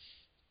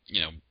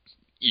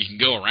 you can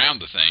go around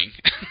the thing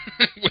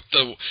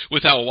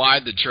with how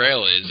wide the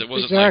trail is. It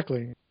wasn't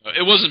exactly.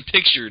 It wasn't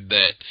pictured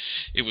that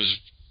it was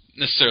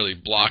necessarily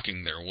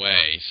blocking their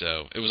way,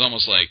 so it was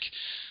almost like,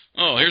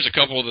 oh, here's a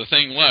couple of the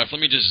thing left.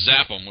 Let me just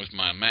zap them with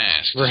my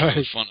mask just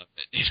for fun of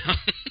it,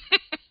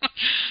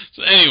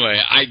 So anyway,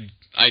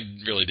 I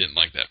really didn't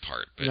like that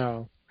part. But.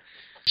 No.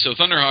 So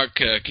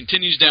Thunderhawk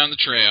continues down the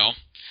trail.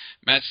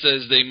 Matt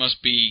says they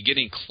must be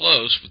getting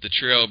close with the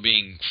trail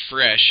being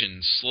fresh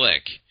and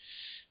slick.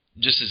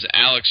 Just as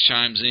Alex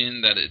chimes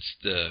in that it's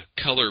the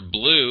color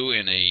blue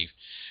and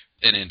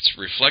it's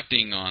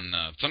reflecting on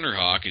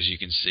Thunderhawk, as you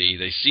can see,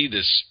 they see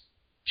this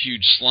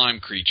huge slime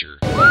creature.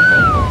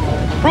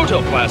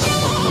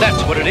 Protoplasm.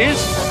 That's what it is.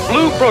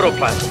 Blue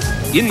protoplasm.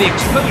 In the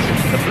explosion,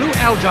 the blue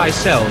algae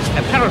cells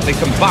apparently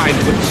combined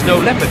with the snow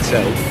leopard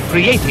cell,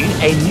 creating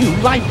a new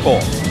life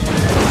form.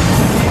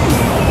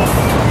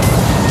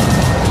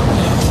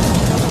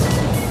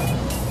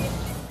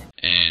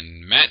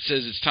 And Matt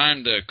says it's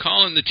time to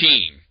call in the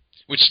team.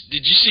 Which,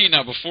 did you see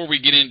now, before we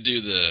get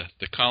into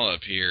the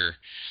call-up here,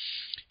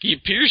 he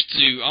appears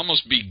to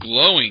almost be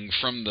glowing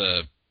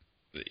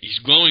he's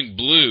glowing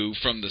blue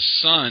from the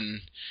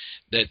sun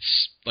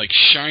that's, like,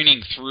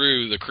 shining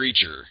through the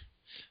creature.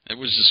 It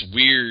was this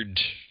weird...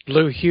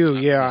 Blue hue,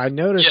 yeah. I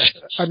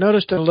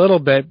noticed it a little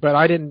bit, but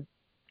I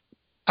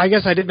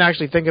guess I didn't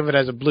actually think of it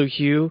as a blue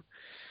hue.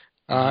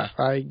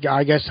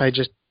 I guess I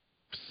just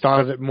thought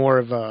of it more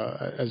of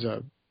as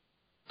a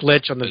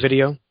glitch on the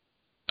video.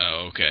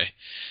 Oh, okay.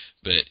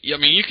 But yeah, I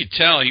mean, you could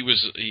tell he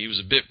was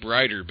a bit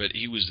brighter, but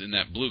he was in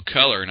that blue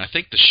color. And I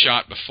think the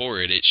shot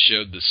before it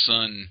showed the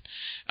sun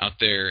out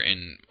there,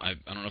 and I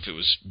don't know if it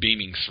was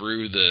beaming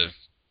through the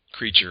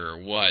creature or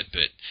what.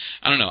 But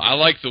I don't know. I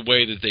like the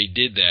way that they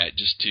did that,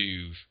 just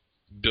to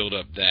build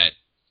up that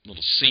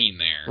little scene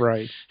there.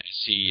 Right.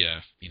 As he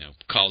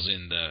calls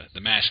in the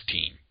M.A.S.K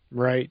team.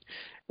 Right.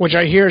 Which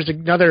I hear is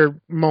another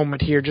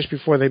moment here, just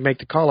before they make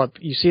the call up.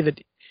 You see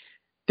that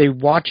they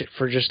watch it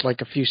for just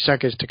like a few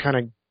seconds to kind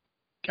of,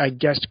 I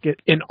guess, get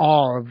in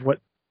awe of what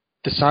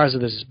the size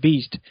of this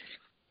beast.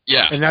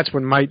 Yeah. And that's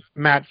when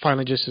Matt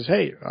finally just says,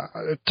 hey,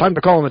 time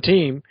to call on the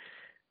team.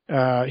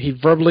 He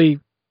verbally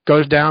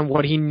goes down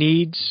what he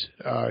needs,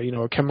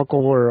 a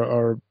chemical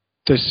or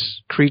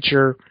this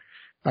creature.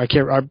 I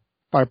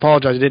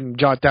apologize, I didn't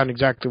jot down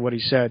exactly what he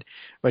said.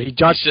 But he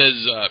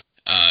says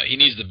he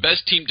needs the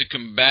best team to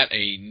combat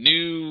a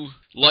new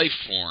life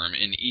form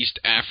in East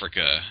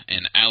Africa,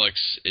 and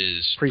Alex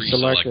is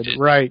pre-selected.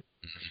 Right.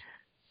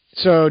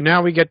 So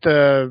now we get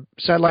the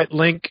satellite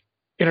link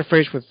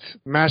interface with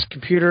M.A.S.K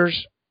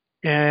computers,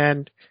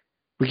 and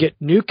we get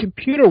new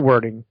computer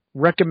wording,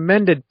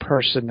 recommended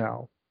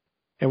personnel.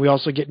 And we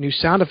also get new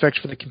sound effects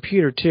for the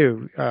computer,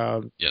 too.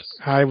 Yes.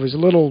 I was a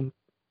little,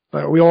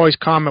 we always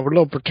comment, we're a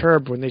little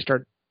perturbed when they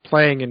start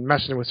playing and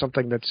messing with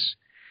something that's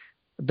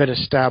been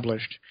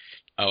established.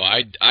 Oh,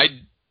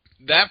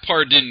 that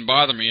part didn't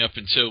bother me up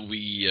until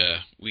we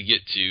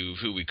get to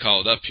who we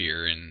called up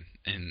here and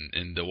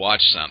the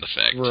watch sound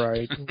effect.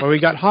 Right. Well, we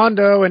got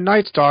Hondo and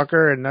Night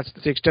Stalker, and that's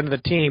the extent of the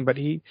team, but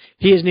he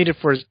is needed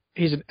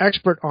he's an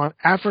expert on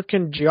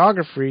African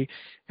geography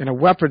and a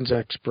weapons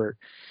expert.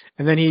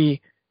 And then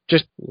he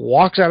just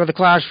walks out of the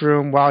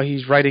classroom while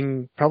he's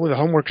writing probably the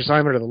homework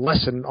assignment or the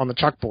lesson on the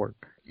chalkboard.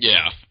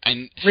 Yeah.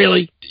 And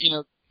really?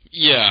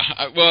 Yeah,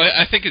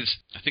 I think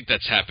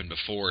that's happened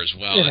before as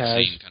well.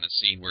 That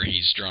scene where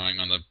he's drawing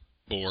on the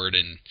board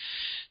and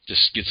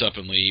just gets up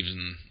and leaves,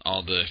 and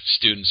all the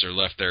students are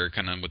left there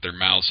kind of with their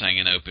mouths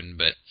hanging open.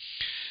 But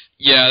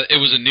yeah, it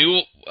was a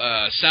new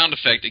sound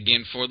effect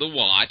again for the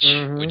watch,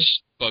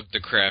 which bugged the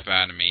crap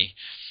out of me.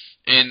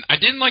 And I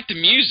didn't like the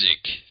music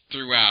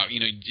throughout.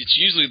 It's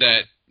usually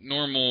that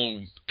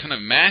normal kind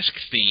of mask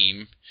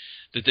theme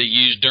that they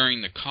use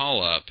during the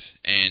call-up,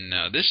 and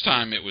this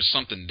time it was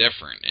something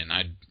different, and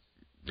I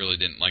really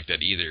didn't like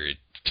that either. It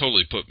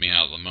totally put me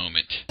out of the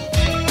moment.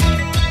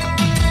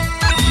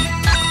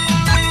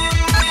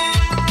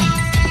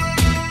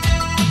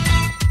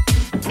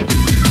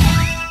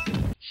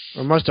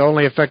 It must have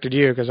only affected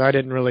you, because I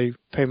didn't really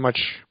pay much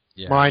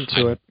mind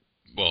to it.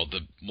 Well, the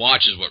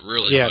watch is what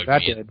really bugged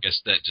that me. did. I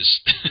guess that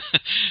just...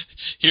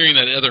 hearing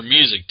that other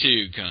music,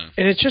 too, kind of...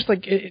 And it's just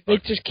like, they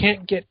just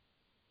can't get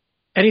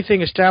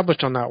anything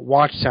established on that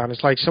watch sound.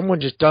 It's like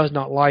someone just does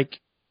not like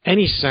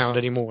any sound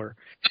anymore.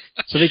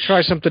 So they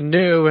try something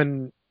new,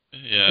 and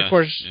of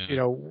course,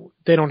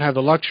 they don't have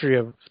the luxury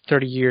of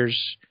 30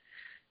 years.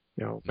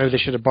 Maybe they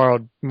should have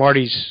borrowed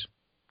Marty's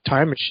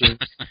time machine,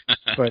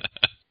 but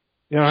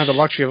they don't have the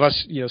luxury of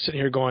us, sitting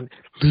here going,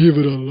 leave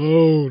it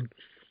alone.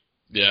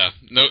 Yeah,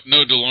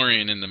 no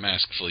DeLorean in the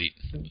Mask fleet.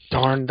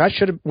 Darn, that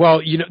should have.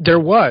 Well, there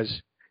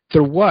was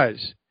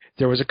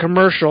a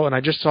commercial, and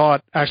I just saw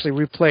it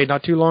actually replayed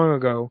not too long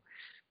ago,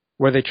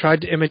 where they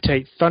tried to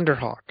imitate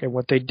Thunderhawk, and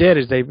what they did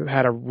is they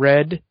had a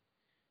red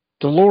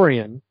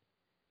DeLorean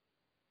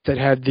that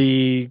had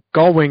the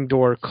gull-wing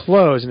door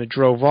closed, and it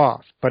drove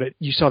off. But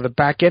you saw the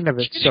back end of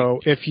it,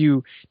 so if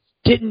you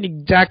didn't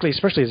exactly,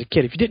 especially as a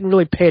kid, if you didn't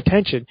really pay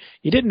attention,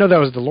 you didn't know that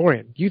was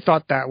DeLorean. You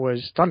thought that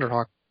was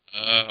Thunderhawk.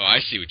 Oh, I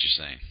see what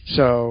you're saying.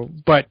 So,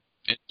 but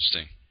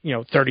interesting.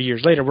 30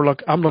 years later,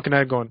 I'm looking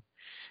at it going,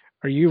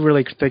 are you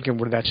really thinking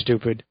we're that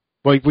stupid?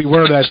 Well, we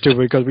were that stupid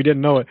because we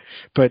didn't know it,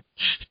 but...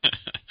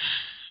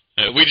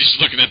 we just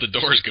looking at the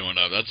doors going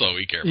up. That's all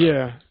we care about.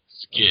 Yeah.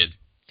 As a kid.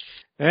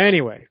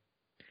 Anyway,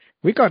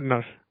 we're going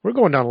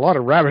down a lot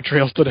of rabbit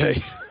trails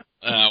today.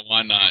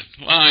 Why not?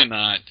 Why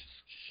not?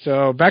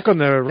 So, back on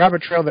the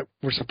rabbit trail that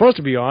we're supposed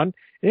to be on,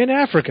 in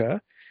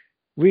Africa,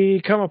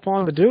 we come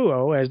upon the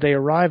duo as they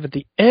arrive at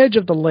the edge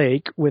of the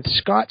lake, with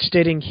Scott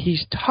stating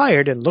he's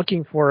tired and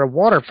looking for a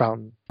water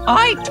fountain.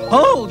 I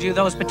told you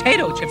those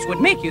potato chips would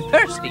make you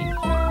thirsty.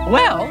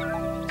 Well,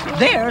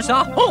 there's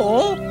a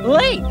whole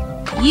lake.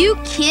 You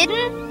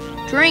kidding?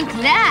 Drink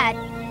that?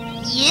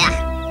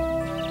 Yeah.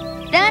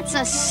 That's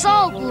a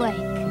salt lake.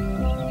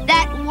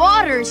 That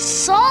water's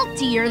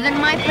saltier than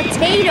my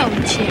potato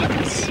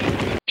chips.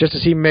 Just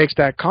as he makes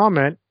that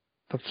comment,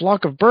 the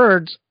flock of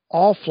birds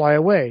all fly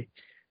away.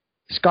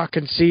 Scott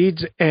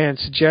concedes and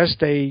suggests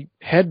they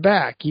head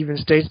back, even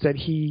states that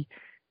he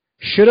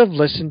should have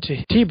listened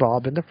to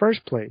T-Bob in the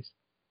first place.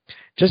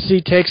 Just as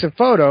he takes a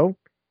photo,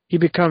 he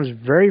becomes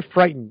very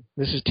frightened.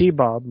 This is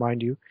T-Bob,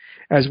 mind you,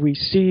 as we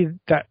see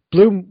that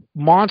blue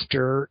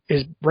monster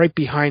is right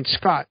behind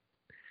Scott.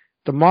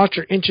 The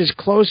monster inches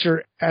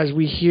closer as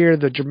we hear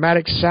the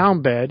dramatic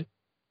sound bed,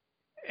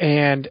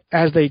 and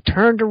as they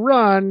turn to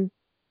run,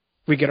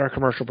 we get our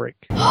commercial break.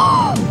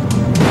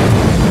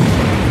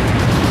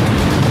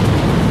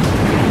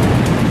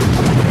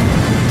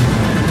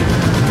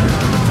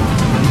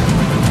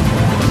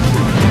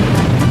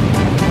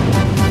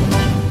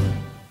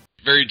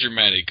 Very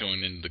dramatic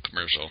going into the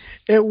commercial.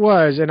 It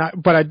was,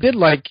 but I did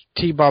like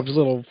T-Bob's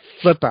little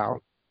flip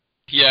out.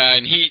 Yeah,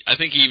 and I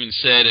think he even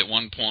said at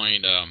one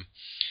point,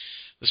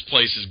 this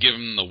place is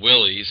giving him the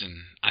willies, and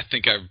I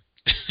think I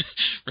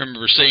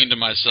remember saying to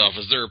myself,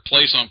 is there a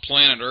place on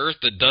planet Earth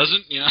that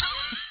doesn't?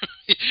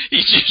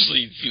 He's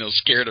usually,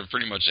 scared of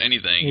pretty much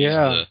anything.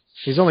 Yeah,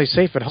 he's only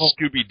safe at home.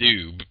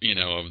 Scooby-Doo,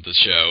 of the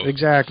show.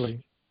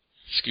 Exactly.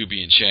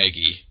 Scooby and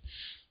Shaggy.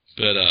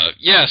 But,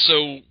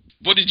 so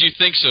what did you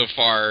think so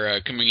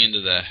far coming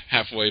into the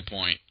halfway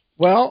point?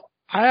 Well,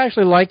 I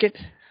actually like it.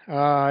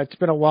 It's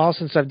been a while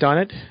since I've done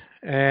it,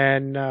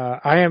 and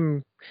I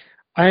am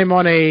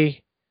on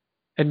a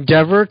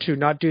endeavor to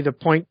not do the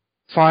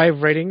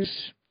 0.5 ratings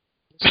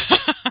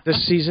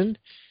this season.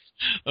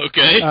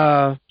 Okay.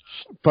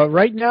 But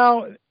right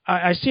now,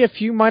 I see a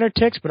few minor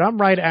ticks, but I'm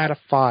right at a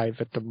 5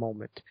 at the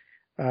moment.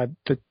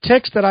 The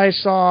ticks that I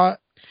saw,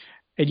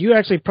 and you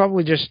actually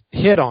probably just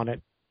hit on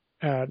it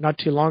not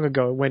too long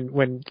ago,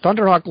 when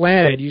Thunderhawk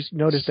landed, you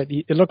noticed that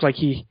it looked like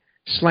he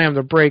slammed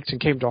the brakes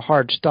and came to a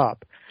hard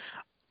stop.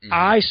 Mm-hmm.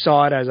 I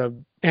saw it as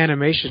an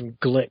animation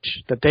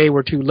glitch, that they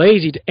were too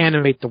lazy to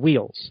animate the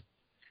wheels.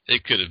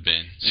 It could have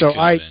been.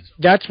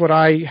 That's what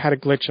I had a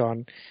glitch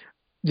on.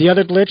 The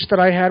other glitch that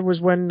I had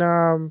was when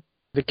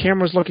the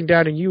camera was looking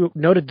down, and you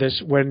noted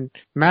this, when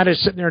Matt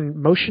is sitting there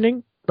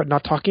motioning but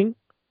not talking.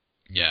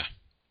 Yeah.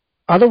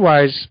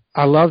 Otherwise,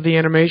 I love the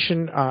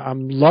animation.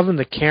 I'm loving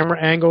the camera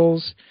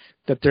angles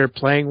that they're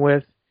playing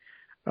with.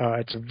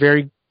 It's a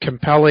very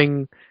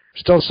compelling,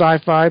 still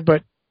sci-fi,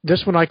 but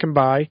this one I can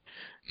buy.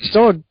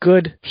 Still a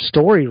good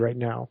story right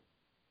now.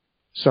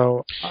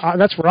 So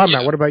that's where I'm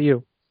at. What about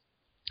you?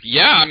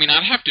 Yeah, I mean,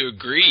 I'd have to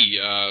agree.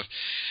 I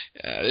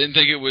didn't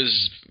think it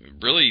was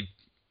really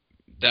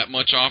that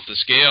much off the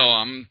scale.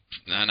 I'm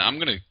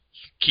going to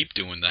keep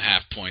doing the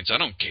half points. I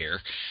don't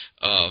care.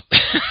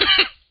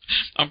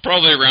 I'm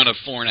probably around a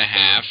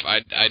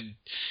 4.5.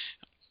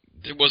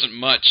 There wasn't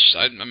much.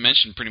 I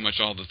mentioned pretty much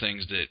all the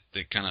things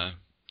that kind of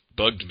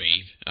bugged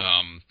me.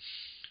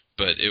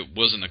 But it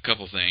wasn't a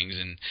couple things.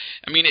 And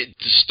I mean,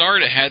 to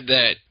start, it had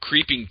that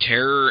creeping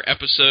terror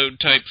episode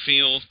type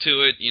feel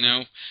to it, you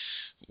know,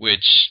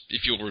 which,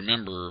 if you'll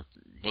remember,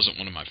 wasn't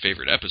one of my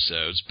favorite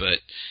episodes, but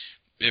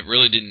it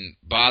really didn't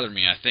bother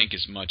me, I think,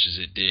 as much as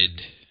it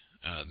did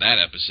that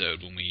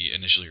episode when we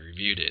initially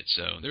reviewed it.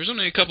 So there's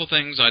only a couple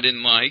things I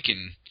didn't like,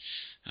 and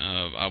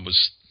I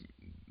was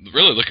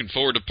really looking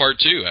forward to part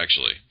 2,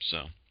 actually.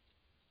 So,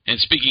 and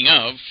speaking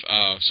of,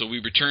 so we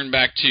return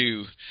back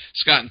to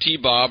Scott and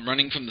T-Bob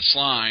running from the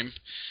slime.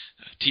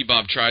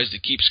 T-Bob tries to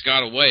keep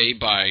Scott away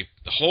by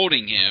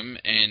holding him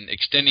and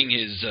extending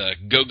his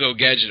go-go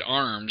gadget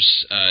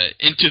arms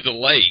into the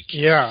lake.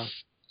 Yeah,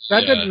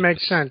 that didn't make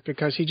sense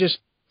because he just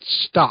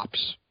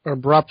stops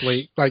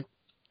abruptly. Like,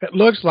 it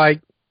looks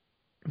like,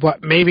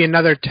 maybe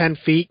another 10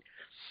 feet?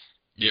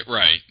 Yeah,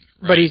 right.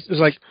 But he's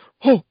like,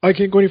 oh, I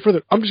can't go any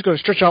further. I'm just going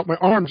to stretch out my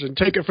arms and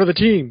take it for the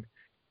team.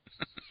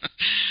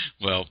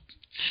 Well,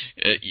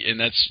 and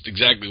that's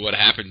exactly what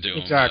happened to him.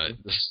 Exactly.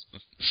 The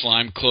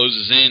slime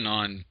closes in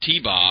on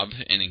T-Bob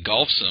and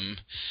engulfs him,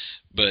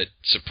 but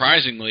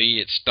surprisingly,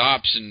 it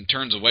stops and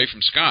turns away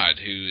from Scott,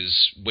 who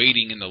is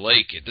waiting in the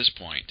lake at this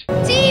point.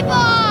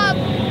 T-Bob!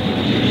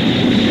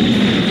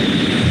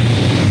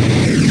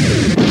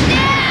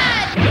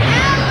 Dad!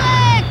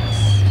 Alex!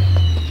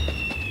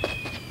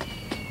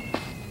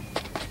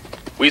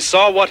 We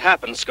saw what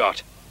happened,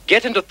 Scott.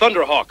 Get into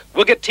Thunderhawk.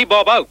 We'll get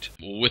T-Bob out.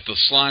 With the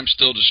slime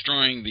still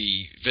destroying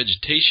the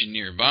vegetation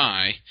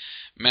nearby,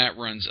 Matt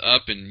runs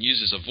up and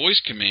uses a voice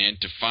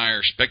command to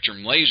fire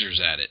spectrum lasers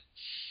at it.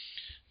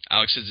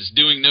 Alex says it's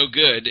doing no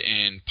good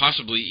and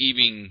possibly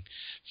even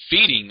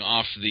feeding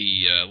off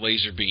the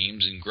laser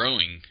beams and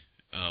growing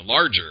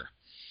larger.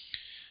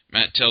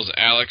 Matt tells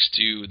Alex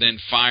to then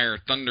fire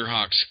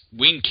Thunderhawk's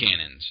wing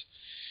cannons.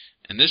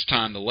 And this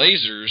time the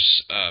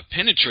lasers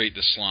penetrate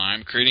the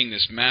slime, creating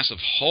this massive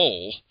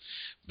hole,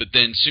 but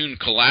then soon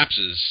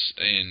collapses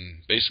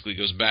and basically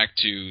goes back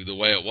to the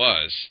way it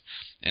was.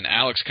 And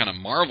Alex kind of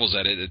marvels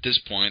at it at this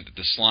point that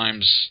the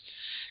slime's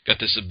got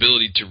this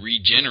ability to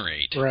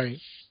regenerate.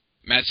 Right.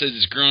 Matt says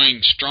it's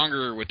growing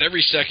stronger with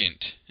every second,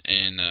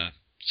 and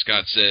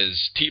Scott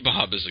says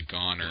T-Bob is a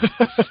goner.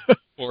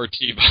 Poor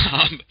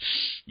T-Bob.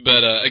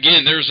 But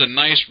again, there's a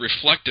nice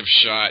reflective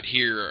shot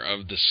here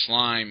of the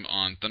slime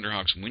on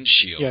Thunderhawk's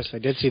windshield. Yes, I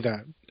did see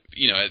that.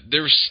 You know,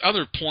 there's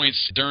other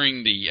points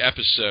during the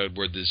episode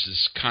where this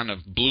is kind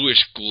of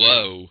bluish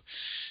glow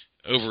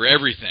over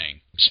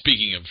everything.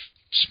 Speaking of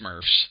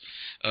Smurfs.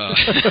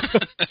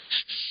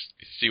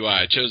 See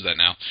why I chose that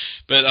now.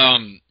 But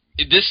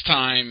this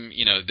time,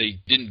 you know, they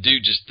didn't do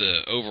just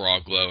the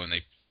overall glow, and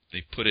they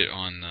put it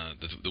on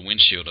the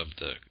windshield of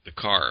the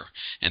car,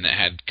 and it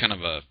had kind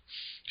of a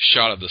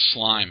shot of the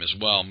slime as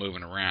well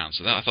moving around.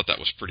 So I thought that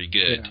was pretty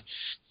good. Yeah.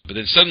 But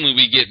then suddenly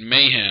we get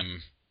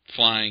Mayhem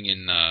flying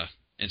in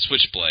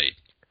Switchblade.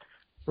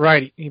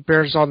 Right. He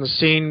bears on the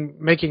scene,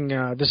 making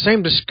the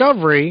same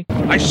discovery.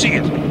 I see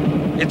it.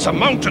 It's a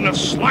mountain of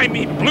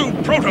slimy blue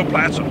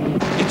protoplasm.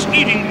 It's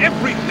eating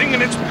everything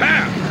in its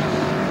path.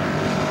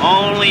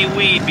 Only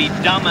we'd be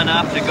dumb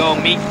enough to go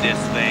meet this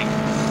thing.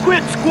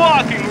 Quit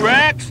squawking,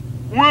 Rex!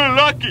 We're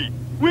lucky.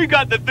 We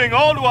got the thing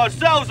all to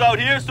ourselves out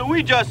here, so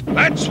we just...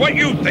 That's what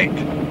you think.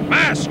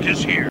 M.A.S.K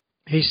is here.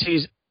 He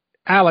sees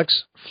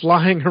Alex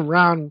flying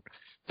around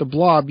the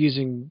blob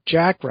using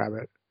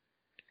Jackrabbit.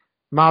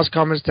 Miles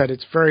comments that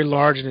it's very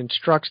large and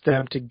instructs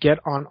them to get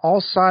on all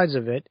sides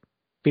of it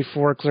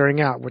before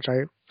clearing out, which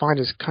I find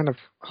is kind of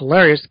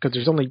hilarious because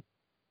there's only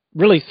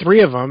really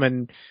 3 of them,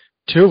 and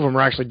 2 of them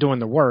are actually doing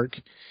the work.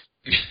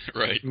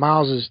 Right.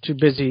 Miles is too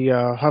busy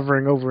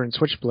hovering over in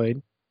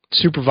Switchblade,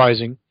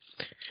 supervising.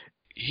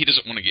 He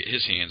doesn't want to get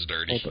his hands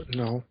dirty. Oh, but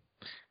no.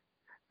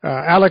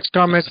 Alex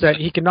comments that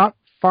he cannot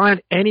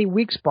find any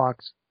weak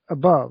spots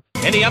above.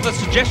 Any other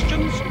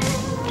suggestions?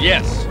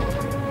 Yes.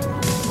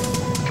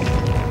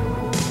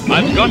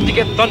 I've got to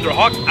get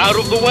Thunderhawk out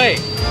of the way.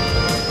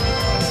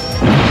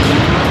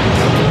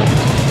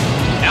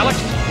 Alex,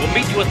 we'll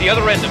meet you at the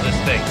other end of this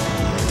thing.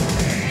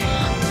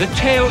 The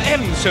tail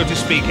end, so to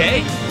speak,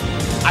 eh?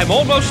 I'm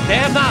almost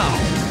there now.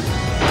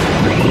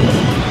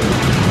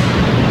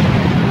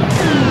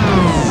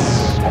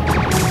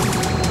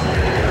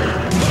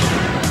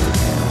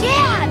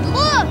 Dad,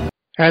 look!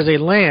 As they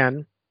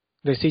land,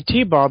 they see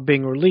T-Bob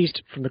being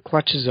released from the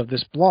clutches of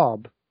this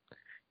blob.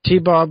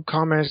 T-Bob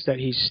comments that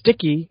he's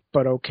sticky,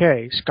 but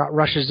okay. Scott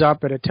rushes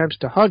up and attempts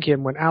to hug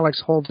him when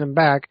Alex holds him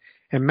back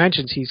and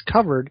mentions he's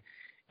covered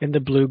in the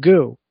blue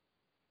goo.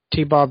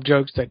 T-Bob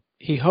jokes that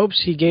he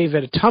hopes he gave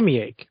it a tummy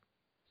ache.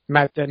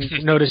 Matt then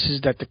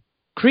notices that the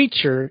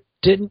creature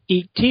didn't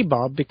eat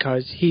T-Bob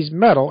because he's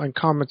metal and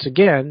comments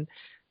again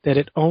that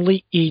it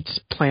only eats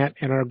plant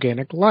and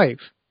organic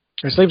life.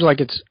 It seems like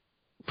it's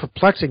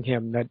perplexing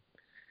him that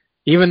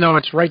even though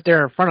it's right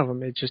there in front of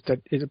him, it's just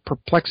that it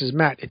perplexes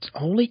Matt. It's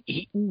only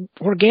eating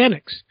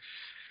organics.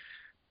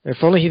 If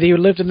only he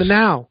lived in the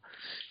now.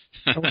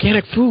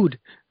 Organic food.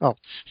 Oh.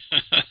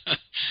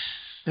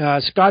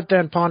 Scott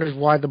then ponders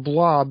why the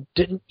blob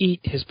didn't eat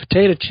his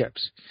potato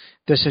chips.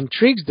 This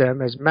intrigues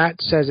them as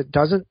Matt says it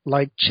doesn't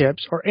like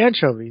chips or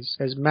anchovies.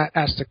 As Matt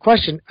asks the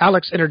question,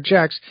 Alex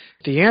interjects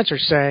the answer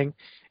saying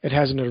it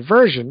has an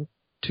aversion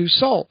to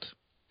salt.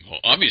 Well,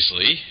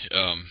 obviously.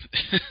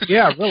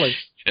 Yeah, really.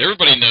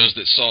 Everybody knows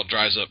that salt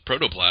dries up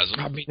protoplasm.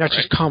 I mean, that's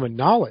right? just common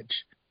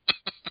knowledge.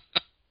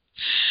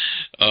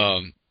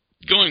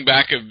 Going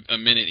back a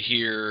minute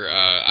here,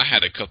 I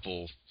had a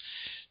couple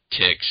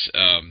ticks,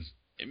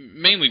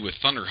 mainly with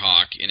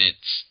Thunderhawk and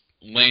its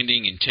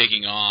landing and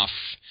taking off.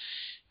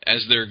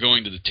 As they're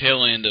going to the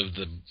tail end of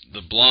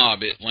the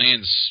blob, it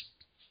lands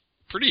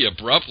pretty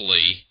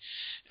abruptly,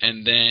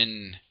 and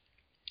then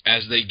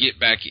as they get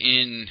back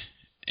in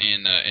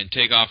and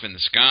take off in the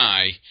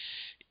sky,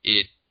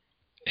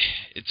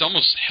 it's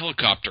almost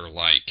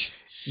helicopter-like.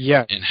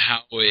 Yeah. In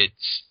how it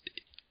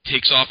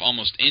takes off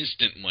almost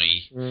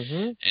instantly,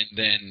 and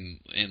then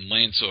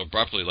lands so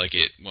abruptly, like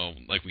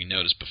we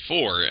noticed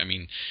before. I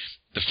mean,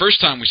 the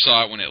first time we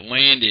saw it, when it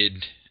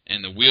landed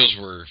and the wheels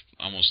were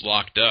almost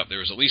locked up, there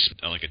was at least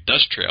like a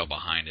dust trail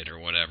behind it or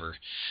whatever.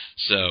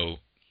 So,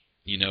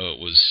 it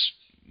was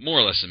more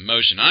or less in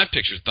motion. I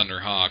picture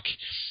Thunderhawk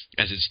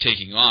as it's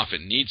taking off.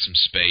 It needs some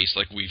space,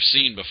 like we've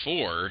seen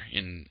before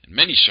in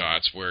many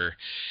shots where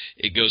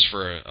it goes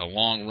for a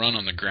long run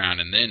on the ground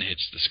and then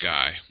hits the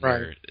sky.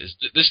 Right.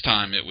 This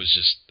time it was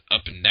just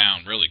up and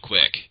down really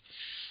quick.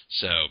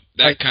 So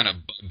that kind of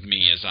bugged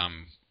me as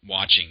I'm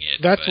watching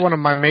it. That's one of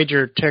my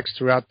major ticks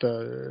throughout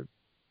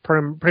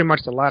pretty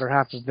much the latter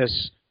half of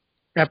this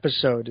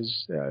episode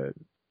is,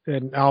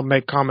 and I'll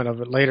make comment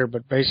of it later,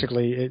 but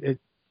basically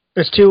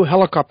it's too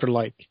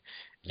helicopter-like.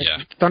 Yeah.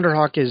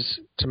 Thunderhawk is,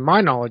 to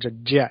my knowledge, a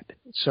jet.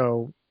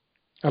 So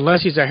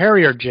unless he's a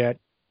Harrier jet,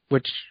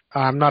 which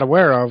I'm not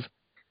aware of,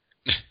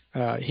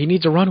 he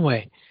needs a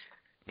runway.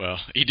 Well,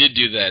 he did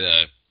do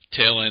that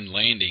tail-end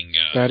landing.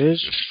 That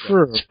is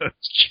true.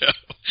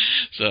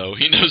 So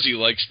he knows he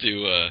likes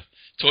to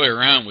toy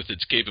around with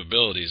its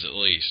capabilities, at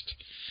least.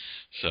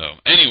 So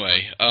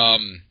anyway,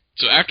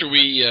 so after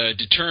we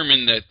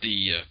determine that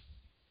the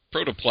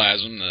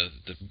protoplasm,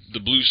 the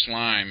blue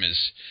slime,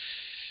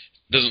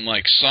 doesn't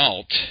like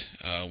salt,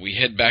 we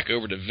head back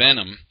over to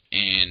Venom,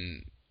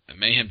 and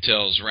Mayhem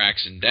tells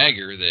Rax and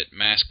Dagger that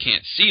M.A.S.K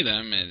can't see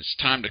them, and it's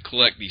time to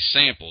collect these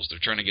samples. They're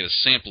trying to get a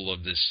sample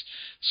of this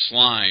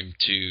slime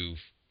to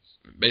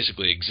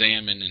basically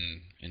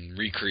examine and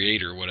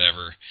recreate or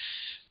whatever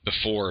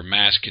before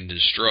M.A.S.K can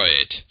destroy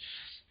it.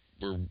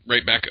 We're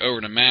right back over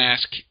to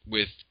M.A.S.K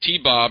with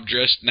T-Bob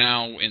dressed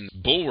now in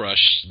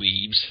bulrush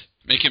sleeves,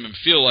 making him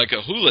feel like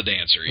a hula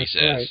dancer, he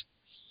says. Right.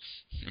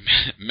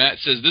 Matt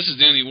says this is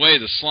the only way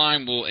the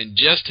slime will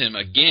ingest him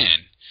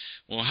again.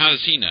 Well, how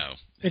does he know?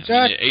 Exactly.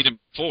 I mean, it ate him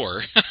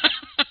before.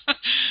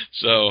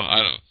 So,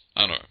 I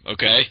don't know.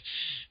 Okay.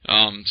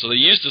 So they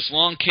used this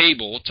long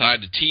cable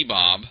tied to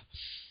T-Bob.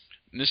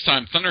 And this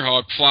time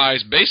Thunderhawk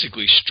flies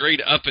basically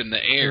straight up in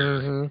the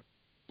air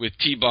with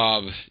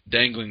T-Bob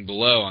dangling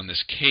below on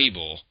this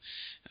cable.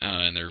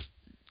 And their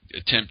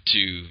attempt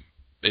to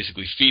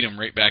basically feed him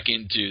right back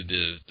into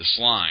the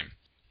slime.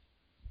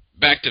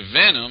 Back to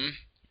Venom,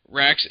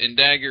 Rax and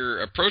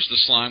Dagger approach the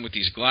slime with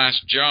these glass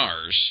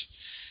jars,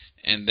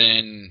 and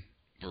then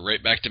we're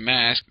right back to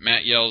M.A.S.K.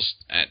 Matt yells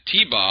at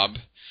T-Bob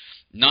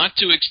not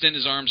to extend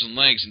his arms and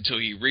legs until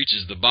he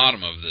reaches the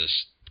bottom of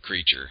this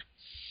creature.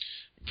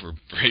 We're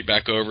right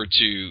back over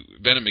to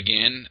Venom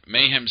again.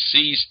 Mayhem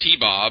sees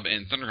T-Bob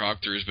and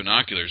Thunderhawk through his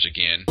binoculars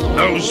again.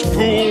 Those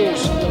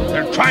fools!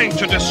 They're trying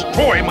to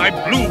destroy my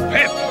blue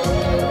pet!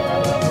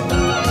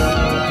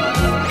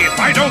 If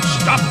I don't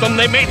stop them,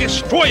 they may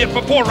destroy it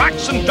before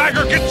Rax and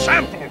Dagger get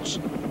samples!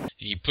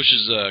 He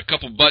pushes a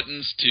couple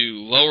buttons to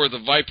lower the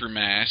Viper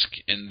mask,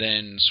 and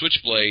then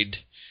Switchblade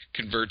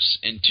converts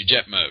into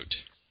jet mode.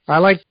 I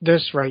like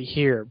this right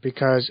here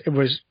because it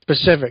was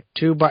specific,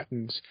 2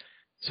 buttons.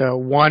 So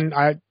one,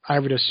 I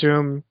would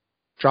assume,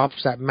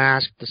 drops that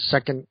mask. The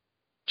second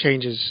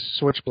changes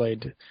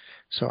Switchblade.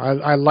 So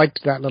I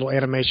liked that little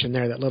animation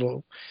there.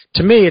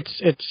 To me,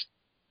 it's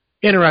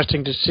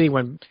interesting to see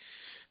when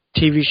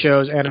TV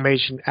shows,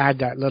 animation add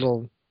that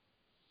little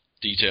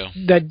detail.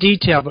 That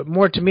detail, but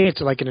more to me,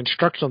 it's like an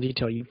instructional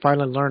detail. You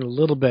finally learn a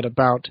little bit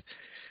about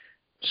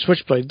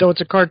Switchblade. Though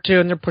it's a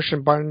cartoon, they're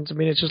pushing buttons. I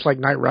mean, it's just like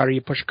Knight Rider.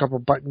 You push a couple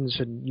buttons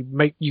and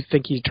you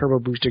think he's turbo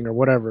boosting or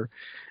whatever.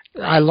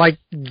 I like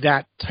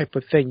that type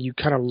of thing. You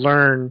kind of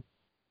learn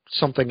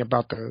something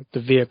about the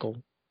vehicle.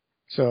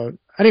 So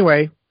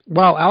anyway,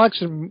 while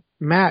Alex and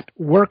Matt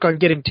work on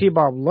getting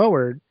T-Bob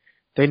lowered,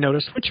 they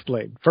notice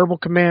Switchblade. Verbal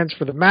commands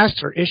for the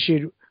Master are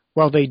issued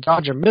while they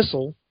dodge a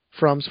missile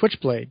from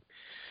Switchblade.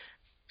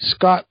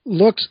 Scott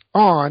looks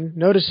on,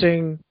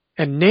 noticing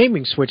and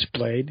naming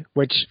Switchblade,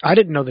 which I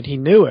didn't know that he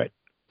knew it,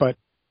 but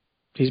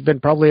he's been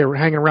probably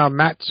hanging around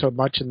Matt so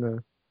much in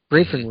the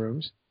briefing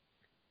rooms.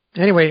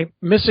 Anyway,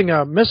 missing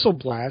a missile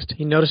blast,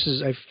 he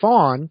notices a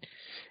fawn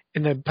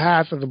in the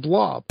path of the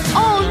blob.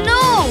 Oh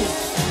no!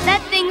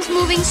 That thing's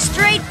moving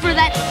straight for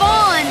that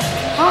fawn!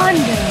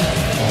 Hondo!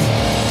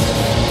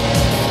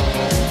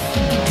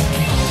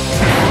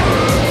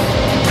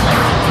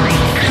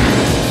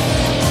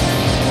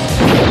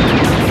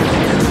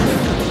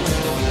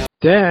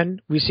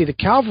 Then we see the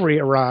cavalry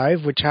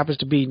arrive, which happens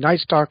to be Night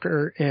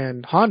Stalker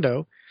and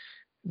Hondo.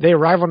 They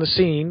arrive on the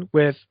scene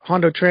with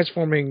Hondo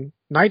transforming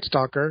Night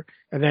Stalker,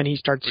 and then he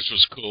starts... Which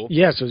was cool.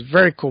 Yes, it was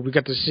very cool. We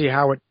got to see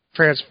how it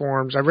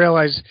transforms. I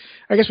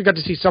guess we got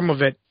to see some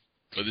of it.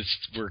 But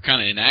we're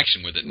kind of in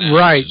action with it now.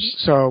 Right,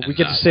 so we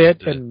get to see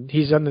it, and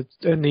he's in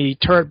the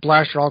turret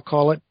blaster, I'll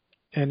call it,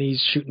 and he's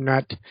shooting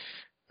at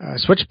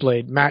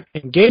Switchblade. Matt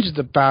engages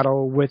the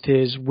battle with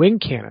his wing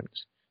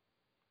cannons.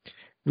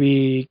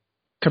 We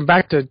come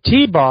back to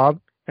T-Bob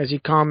as he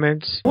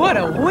comments, "What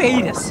a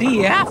way to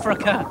see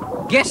Africa.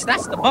 Guess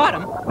that's the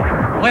bottom.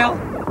 Well,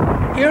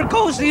 here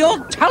goes the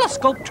old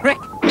telescope trick."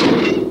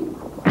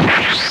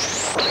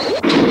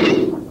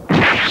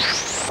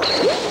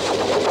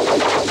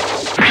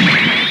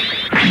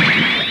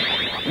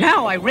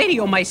 Now I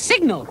radio my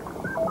signal.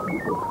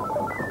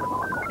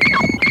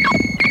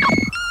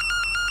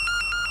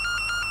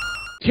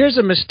 Here's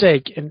a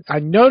mistake, and I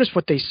noticed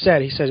what they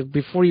said. He said,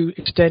 before you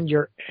extend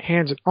your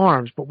hands and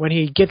arms, but when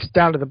he gets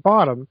down to the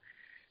bottom,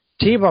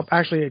 T-Bob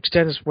actually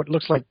extends what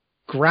looks like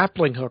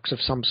grappling hooks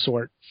of some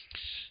sort.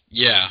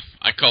 Yeah,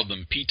 I called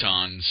them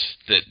pitons.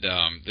 That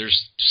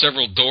there's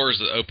several doors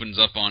that opens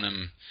up on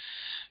him.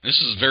 This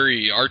is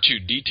very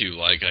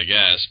R2-D2-like, I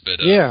guess,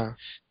 but yeah,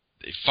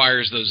 it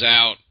fires those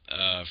out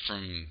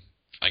from,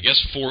 I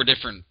guess, 4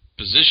 different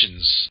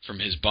positions from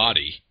his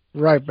body.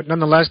 Right, but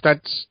nonetheless,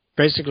 that's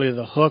basically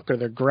the hook or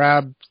the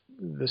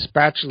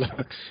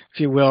spatula, if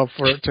you will,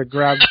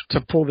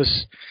 to pull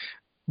this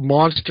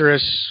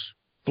monstrous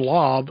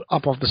blob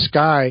up off the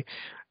sky.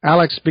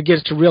 Alex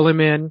begins to reel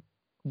him in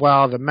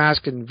while the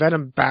Mask and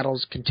Venom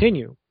battles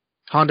continue.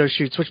 Hondo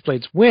shoots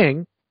Switchblade's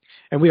wing,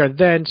 and we are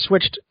then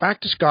switched back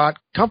to Scott,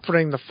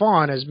 comforting the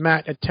fawn as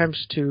Matt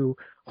attempts to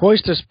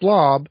hoist this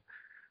blob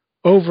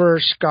over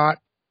Scott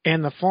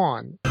and the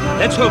fawn.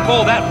 Let's hope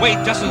all that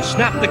weight doesn't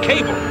snap the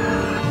cable.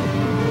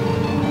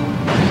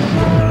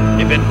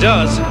 If it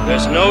does,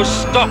 there's no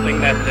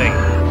stopping that thing.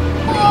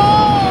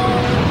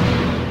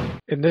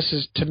 And this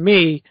is, to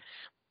me,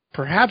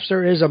 perhaps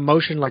there is a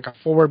motion, like a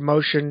forward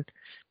motion,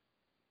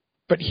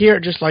 but here,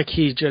 just like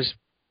he's just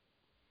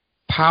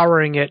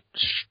powering it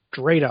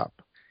straight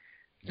up.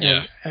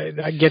 Yeah. And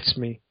that gets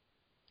me.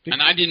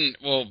 And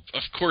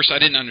of course I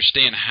didn't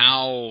understand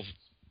how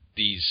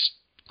these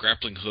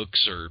grappling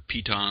hooks or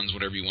pitons,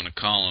 whatever you want to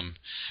call them,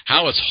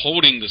 how it's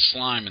holding the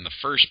slime in the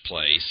first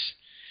place.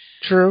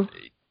 True.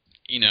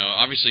 You know,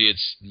 obviously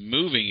it's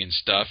moving and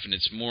stuff, and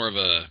it's more of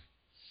a,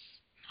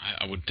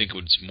 I would think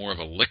it's more of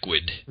a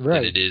liquid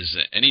than it is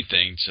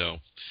anything, so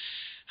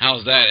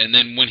how's that? And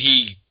then when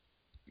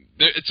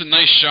it's a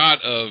nice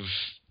shot of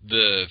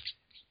the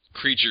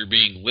creature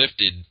being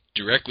lifted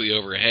directly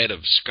overhead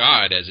of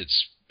Scott as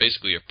it's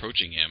basically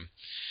approaching him.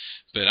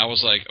 But I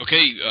was like,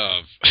 okay,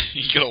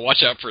 you gotta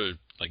watch out for,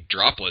 like,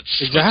 droplets.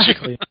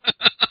 Exactly.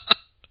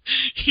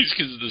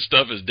 Because the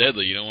stuff is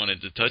deadly, you don't want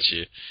it to touch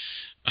you.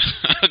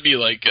 I'd be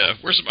like,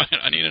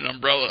 I need an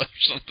umbrella or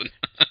something.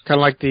 Kind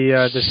of like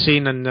the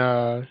scene in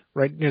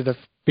right near the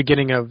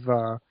beginning of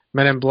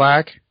Men in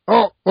Black.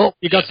 Oh,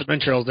 you got some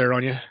entrails there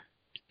on you.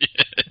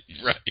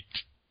 Yeah, right.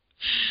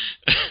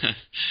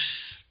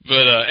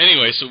 But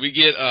anyway, so we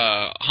get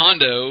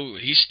Hondo.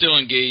 He's still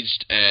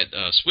engaged at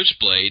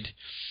Switchblade.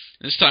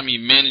 This time he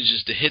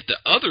manages to hit the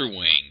other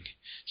wing,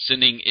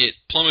 sending it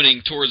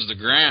plummeting towards the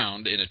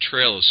ground in a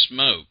trail of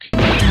smoke.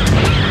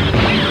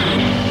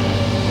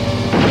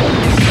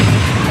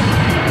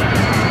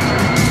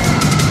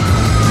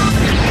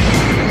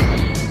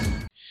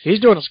 He's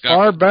doing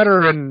far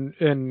better in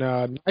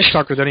Night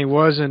Stalker than he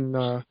was in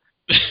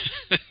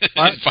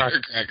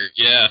Firecracker.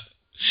 Yeah.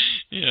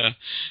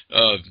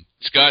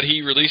 Scott,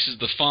 he releases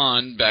the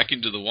fawn back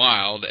into the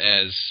wild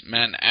as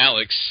Matt and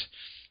Alex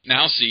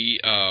now see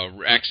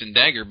Rax and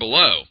Dagger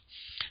below.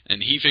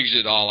 And he figures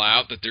it all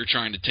out that they're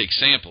trying to take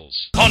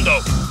samples. Hondo,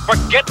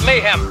 forget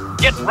mayhem.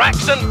 Get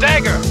Rax and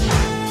Dagger.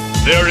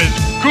 They're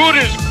as good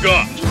as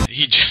got.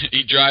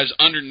 He drives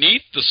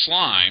underneath the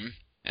slime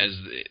as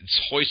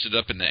it's hoisted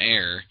up in the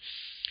air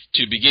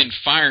to begin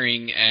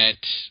firing at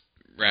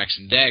Rax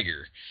and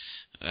Dagger.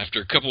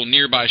 After a couple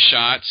nearby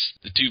shots,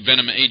 the 2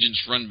 Venom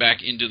agents run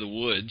back into the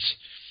woods.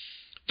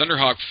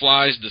 Thunderhawk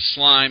flies the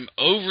slime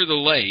over the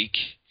lake,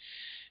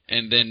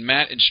 and then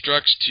Matt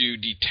instructs to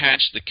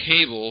detach the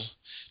cable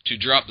to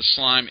drop the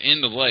slime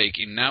in the lake,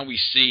 and now we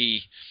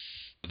see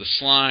the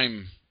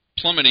slime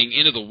plummeting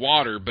into the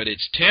water, but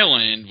its tail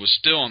end was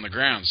still on the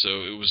ground,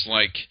 so it was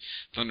like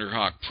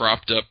Thunderhawk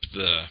propped up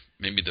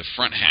maybe the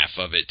front half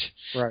of it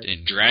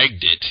and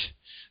dragged it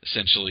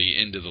essentially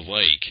into the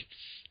lake.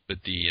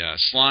 But the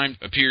slime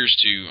appears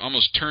to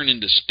almost turn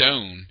into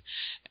stone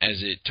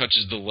as it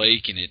touches the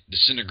lake and it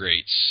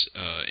disintegrates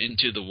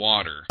into the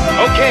water.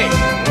 Okay,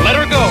 let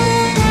her go.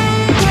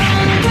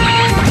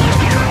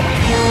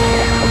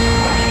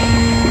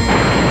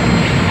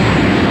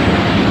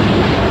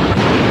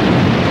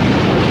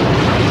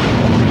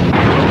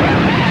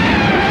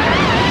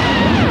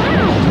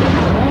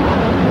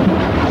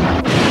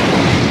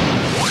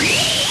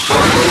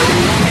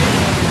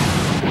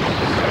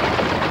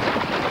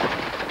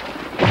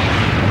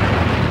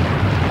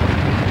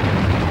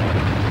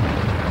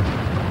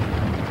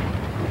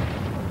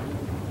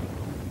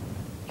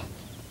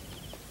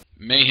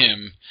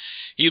 Mayhem,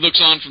 he looks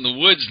on from the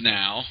woods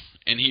now,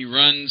 and he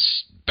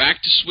runs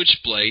back to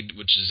Switchblade,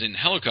 which is in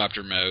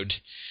helicopter mode.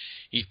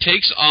 He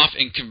takes off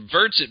and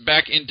converts it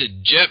back into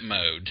jet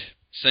mode,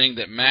 saying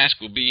that M.A.S.K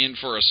will be in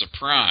for a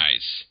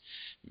surprise,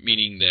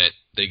 meaning that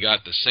they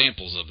got the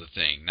samples of the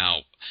thing.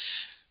 Now,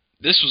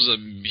 this was a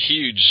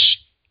huge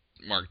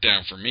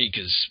markdown for me,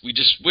 because we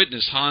just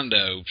witnessed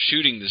Hondo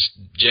shooting this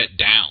jet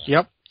down.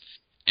 Yep.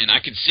 And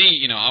I could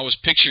see, I was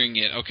picturing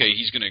it, okay,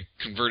 he's going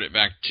to convert it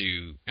back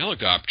to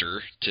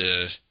helicopter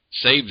to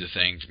save the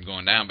thing from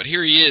going down. But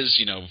here he is,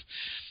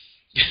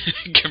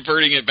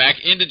 converting it back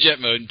into jet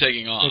mode and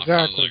taking off. Exactly.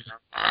 I was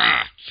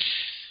like,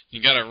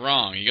 you got it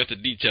wrong. You got the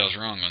details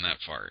wrong on that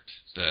part.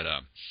 But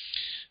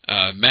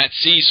Matt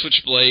sees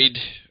Switchblade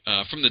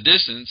from the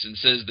distance and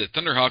says that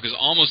Thunderhawk is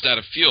almost out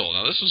of fuel.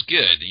 Now, this was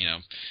good,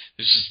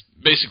 This is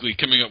basically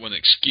coming up with an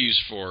excuse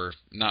for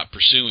not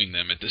pursuing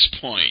them at this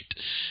point.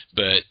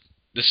 But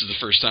this is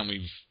the first time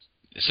we've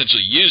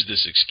essentially used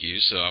this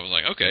excuse, so I was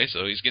like, okay,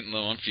 so he's getting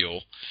low on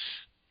fuel.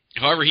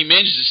 However, he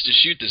manages to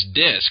shoot this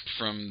disc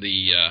from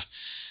the,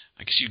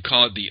 I guess you'd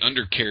call it the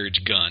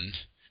undercarriage gun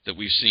that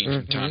we've seen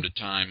from time to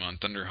time on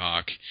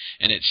Thunderhawk,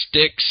 and it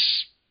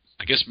sticks,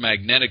 I guess,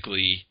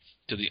 magnetically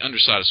to the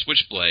underside of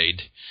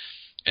Switchblade,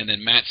 and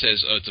then Matt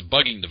says, it's a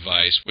bugging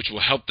device, which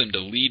will help them to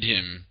lead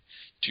him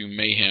to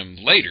Mayhem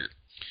later.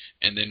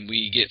 And then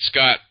we get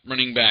Scott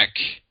running back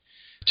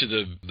to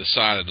the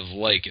side of the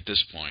lake at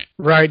this point.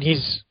 Right,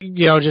 he's,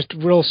 just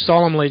real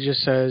solemnly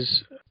just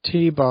says,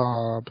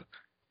 T-Bob.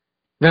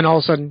 Then all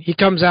of a sudden, he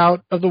comes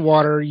out of the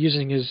water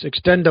using his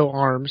extendo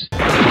arms.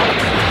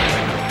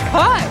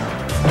 Hi!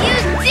 You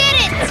did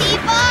it,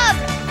 T-Bob!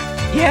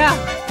 Yeah,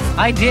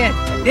 I did,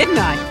 didn't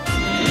I?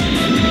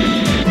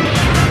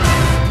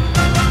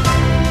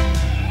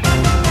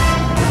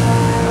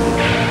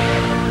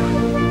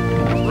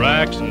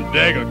 Rax and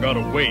Dagger got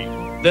away.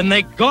 Then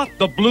they got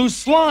the blue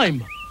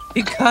slime.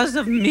 Because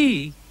of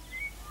me.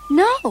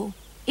 No,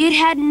 it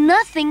had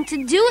nothing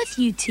to do with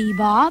you,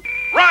 T-Bob.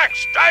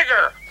 Rax,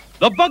 Dagger!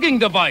 The bugging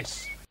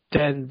device!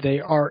 Then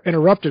they are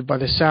interrupted by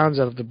the sounds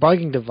of the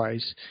bugging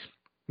device.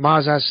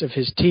 Maz asks if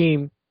his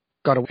team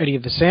got any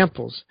of the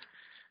samples.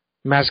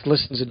 M.A.S.K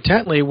listens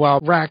intently while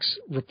Rax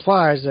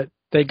replies that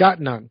they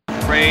got none.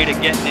 Afraid of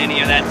getting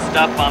any of that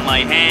stuff on my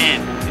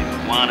hand.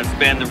 Didn't want to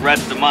spend the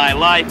rest of my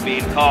life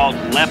being called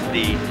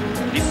Lefty.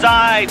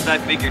 Besides,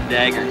 I figured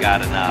Dagger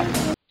got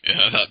enough.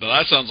 Yeah,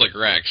 that sounds like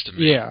Rax to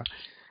me. Yeah.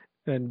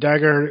 And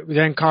Dagger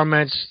then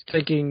comments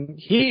thinking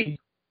he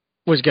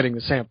was getting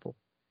the sample.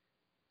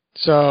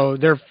 So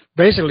they're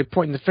basically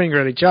pointing the finger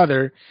at each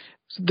other.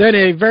 Then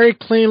a very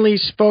cleanly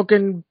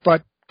spoken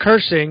but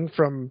cursing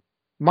from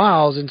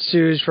Miles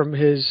ensues from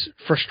his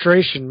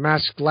frustration.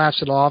 M.A.S.K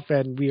laughs it off,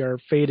 and we are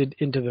faded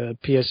into the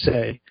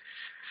PSA.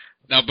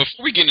 Now,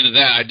 before we get into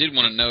that, I did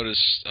want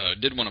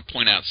to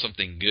point out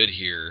something good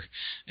here,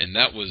 and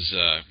that was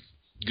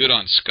good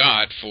on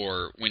Scott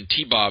for when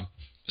T-Bob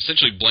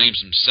essentially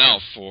blames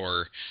himself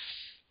for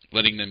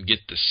letting them get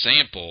the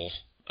sample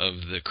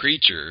of the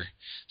creature.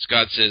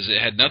 Scott says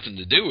it had nothing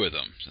to do with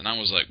him. And I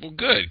was like, well,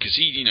 good, because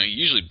he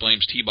usually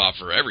blames T-Bob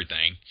for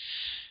everything.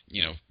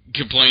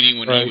 Complaining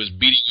when he was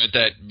beating at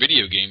that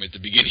video game at the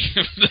beginning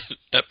of the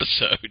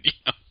episode.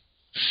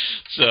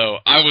 So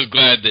I was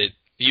glad that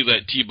he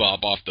let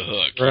T-Bob off the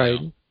hook. Right.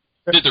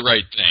 Did the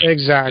right thing.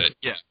 Exactly.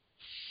 But, yeah.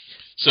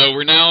 So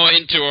we're now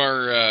into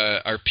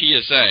our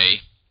PSA,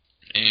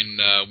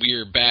 and we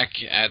are back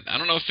at, I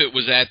don't know if it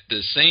was at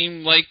the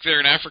same lake there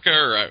in Africa,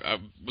 or I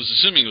was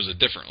assuming it was a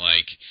different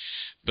lake,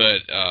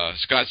 but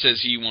Scott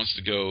says he wants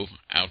to go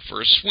out for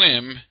a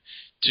swim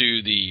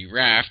to the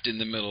raft in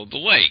the middle of the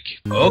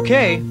lake.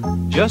 Okay,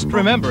 just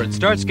remember it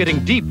starts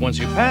getting deep once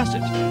you pass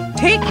it.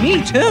 Take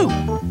me too,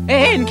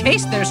 in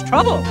case there's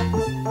trouble.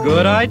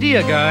 Good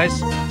idea, guys.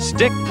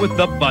 Stick with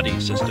the buddy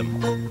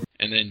system.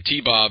 And then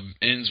T-Bob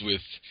ends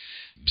with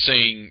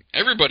saying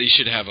everybody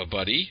should have a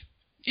buddy,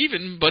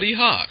 even Buddy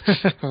Hawk.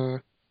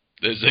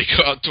 As they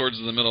go out towards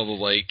the middle of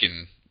the lake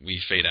and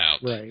we fade out.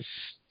 Right.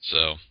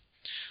 So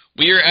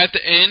we are at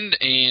the end,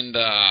 and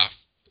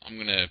I'm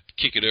going to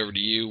kick it over to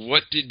you.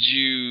 What did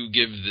you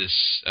give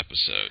this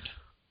episode?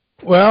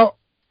 Well,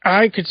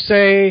 I could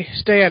say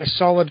stay at a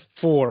solid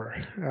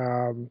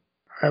 4.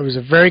 It was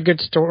a very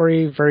good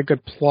story, very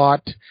good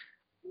plot.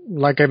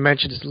 Like I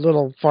mentioned, it's a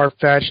little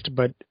far-fetched,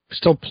 but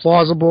still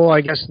plausible,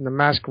 I guess, in the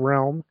M.A.S.K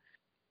realm.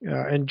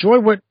 Enjoy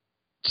what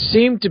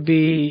seemed to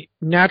be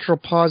natural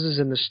pauses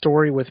in the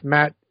story with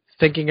Matt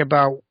thinking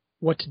about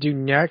what to do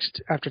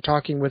next. After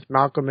talking with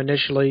Malcolm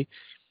initially,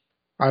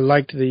 I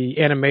liked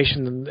the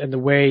animation and the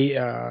way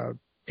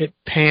it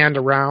panned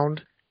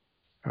around.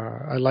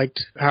 I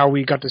liked how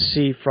we got to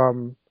see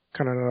from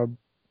kind of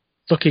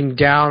looking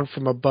down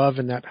from above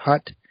in that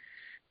hut.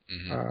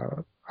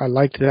 Mm-hmm. I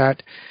liked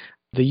that.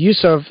 The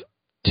use of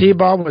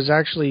T-Bob was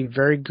actually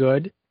very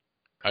good.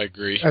 I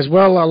agree. As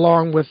well,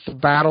 along with the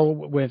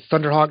battle with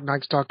Thunderhawk,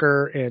 Night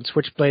Stalker, and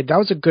Switchblade. That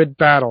was a good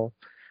battle.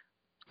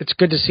 It's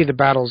good to see the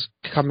battles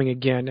coming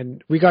again.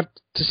 And we got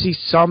to see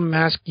some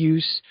mask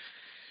use.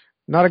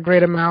 Not a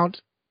great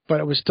amount, but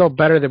it was still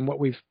better than what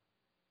we've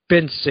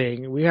been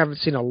seeing. We haven't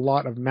seen a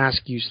lot of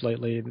mask use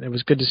lately. And it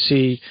was good to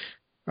see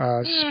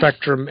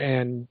Spectrum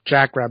and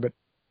Jackrabbit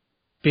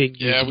being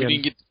used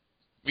again.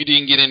 We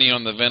didn't get any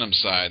on the Venom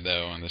side,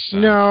 though, on this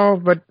side.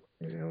 No, but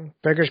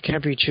beggars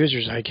can't be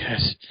choosers, I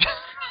guess.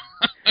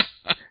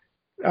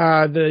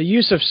 The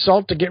use of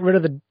salt to get rid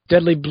of the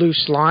deadly blue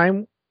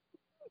slime,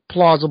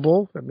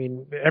 plausible. I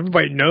mean,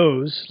 everybody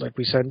knows, like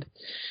we said.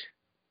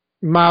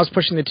 Miles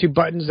pushing the 2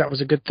 buttons, that was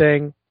a good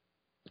thing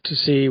to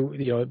see.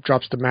 It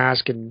drops the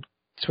mask and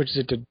switches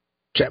it to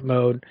jet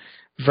mode.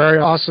 Very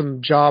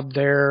awesome job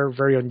there,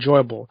 very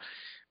enjoyable.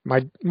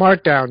 My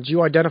markdowns,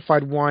 you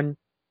identified one,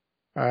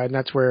 and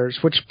that's where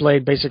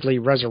Switchblade basically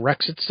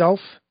resurrects itself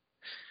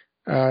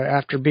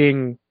after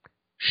being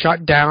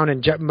shot down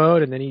in jet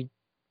mode, and then he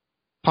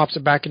pops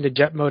it back into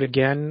jet mode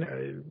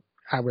again.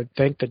 I would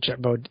think that jet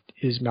mode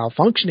is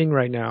malfunctioning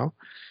right now.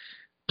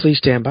 Please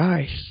stand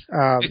by.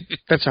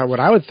 That's what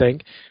I would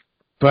think,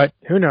 but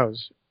who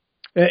knows?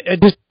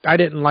 I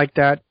didn't like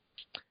that.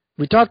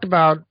 We talked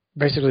about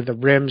basically the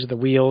rims, the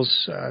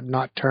wheels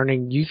not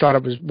turning. You thought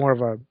it was more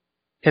of a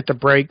hit the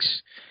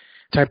brakes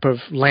type of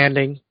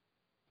landing,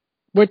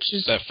 which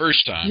is that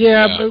first time.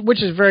 Yeah, but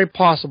which is very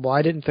possible.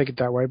 I didn't think it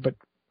that way, but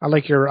I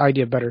like your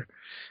idea better.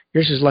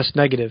 Yours is less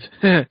negative.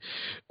 Again,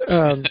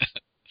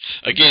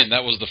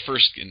 that was the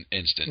first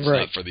instance,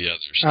 right. Not for the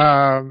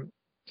others.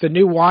 The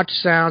new watch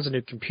sounds, the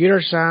new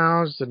computer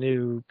sounds, the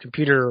new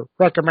computer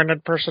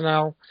recommended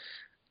personnel.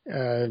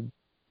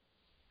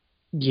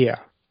 Yeah.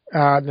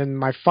 Then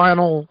my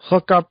final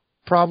hookup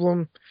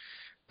problem,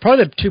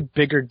 probably the 2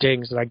 bigger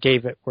dings that I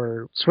gave it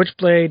were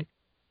Switchblade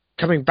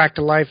coming back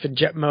to life in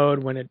jet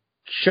mode when it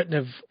shouldn't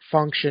have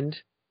functioned,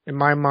 in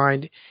my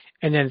mind,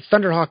 and then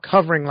Thunderhawk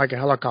hovering like a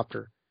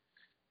helicopter.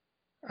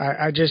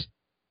 I guess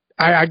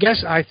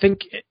I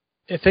think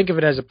of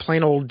it as a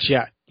plain old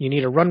jet. You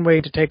need a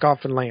runway to take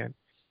off and land.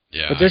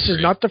 Yeah, but this is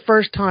not the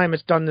first time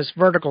it's done this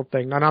vertical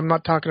thing. And I'm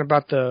not talking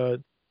about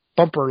the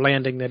bumper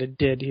landing that it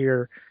did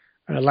here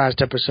in the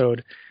last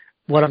episode.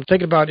 What I'm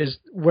thinking about is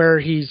where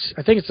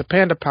I think it's the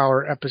Panda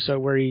Power episode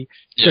where he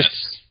just,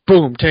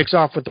 boom, takes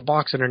off with the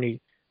box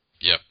underneath.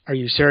 Yep. Are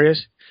you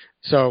serious?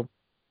 So,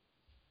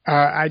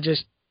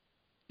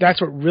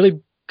 that's what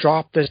really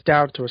dropped this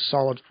down to a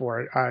solid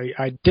 4.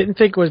 I didn't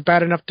think it was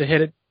bad enough to hit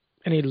it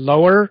any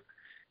lower,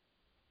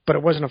 but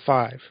it wasn't a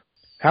 5.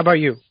 How about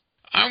you?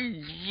 I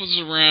was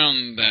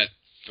around that,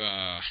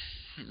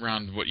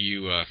 around what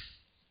you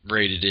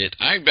rated it.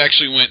 I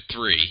actually went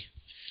 3.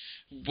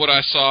 What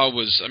I saw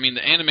was,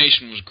 the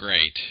animation was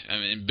great.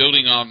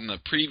 Building on the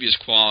previous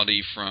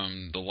quality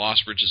from the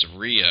Lost Bridges of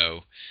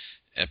Rio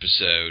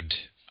episode,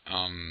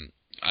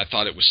 I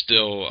thought it was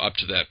still up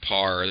to that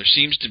par. There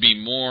seems to be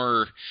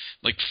more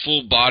like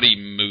full body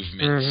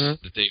movements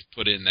that they've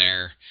put in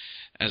there,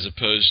 as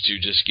opposed to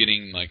just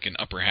getting like an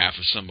upper half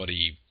of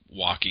somebody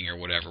walking or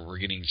whatever. We're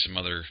getting some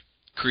other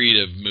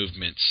creative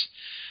movements.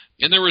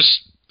 And there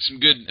was some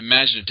good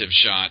imaginative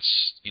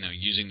shots,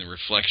 using the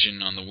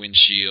reflection on the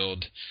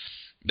windshield,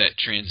 that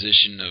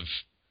transition of,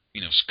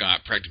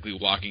 Scott practically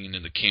walking into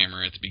the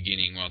camera at the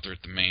beginning while they're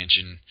at the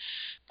mansion.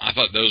 I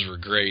thought those were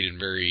great and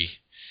very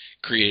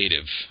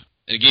creative.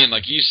 Again,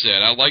 like you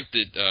said, I liked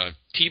that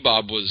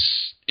T-Bob was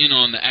in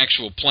on the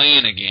actual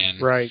plan again,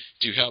 right,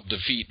 to help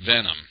defeat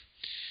Venom.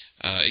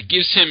 It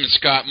gives him and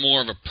Scott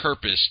more of a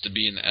purpose to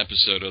be in the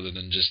episode other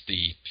than just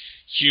the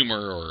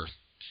humor or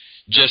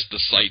just the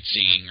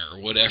sightseeing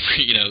or whatever,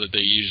 that they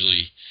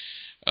usually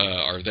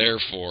are there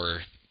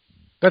for.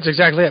 That's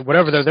exactly it,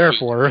 whatever they're there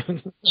for.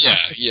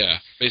 Yeah,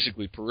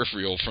 basically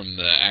peripheral from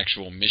the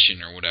actual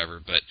mission or whatever.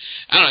 But,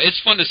 I don't know,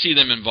 it's fun to see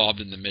them involved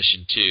in the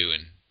mission, too,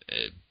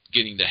 and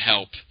getting to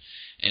help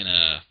in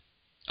a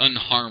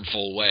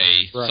unharmful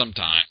way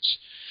sometimes.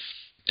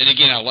 And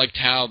again, I liked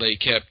how they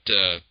kept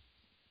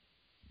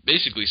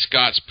basically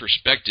Scott's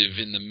perspective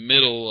in the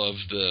middle of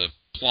the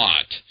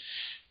plot.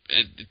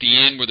 At the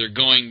end, where they're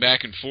going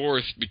back and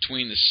forth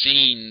between the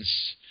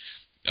scenes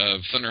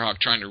of Thunderhawk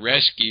trying to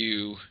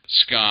rescue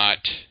Scott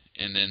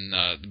and then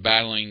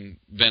battling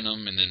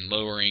Venom and then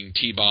lowering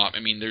T-Bob.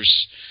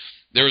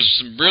 There was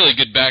some really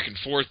good back and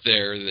forth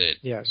there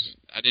that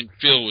I didn't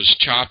feel was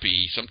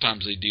choppy.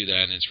 Sometimes they do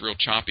that and it's real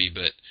choppy,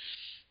 but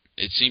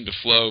it seemed to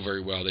flow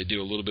very well. They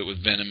do a little bit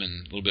with Venom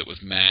and a little bit with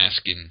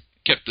M.A.S.K. and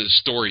kept the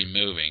story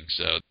moving.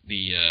 So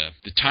the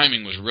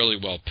timing was really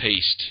well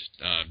paced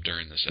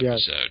during this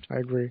episode. Yes, I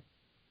agree.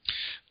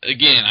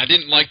 Again, I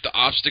didn't like the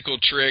obstacle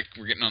trick.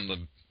 We're getting on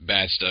the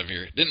bad stuff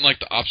here. Didn't like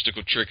the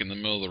obstacle trick in the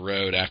middle of the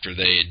road after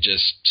they had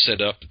just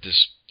set up that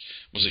this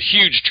was a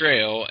huge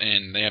trail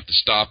and they have to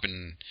stop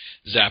and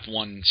zap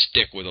one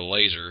stick with a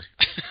laser.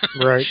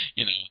 Right.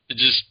 You know,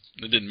 it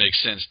didn't make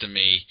sense to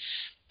me.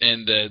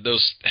 And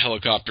those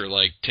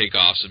helicopter-like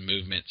takeoffs and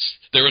movements.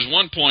 There was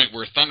one point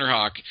where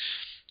Thunderhawk,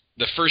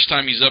 the first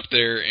time he's up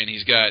there and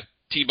he's got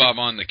T-Bob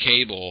on the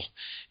cable,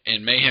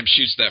 and Mayhem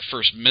shoots that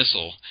first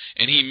missile,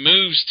 and he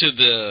moves to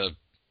the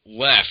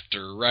left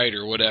or right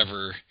or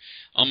whatever,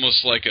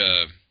 almost like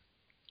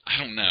I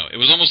don't know. It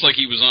was almost like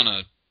he was on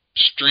a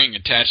string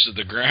attached to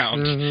the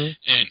ground, and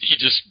he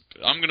just,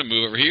 I'm going to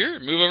move over here,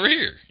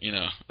 you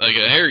know, like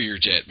a Harrier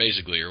jet,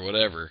 basically, or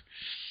whatever.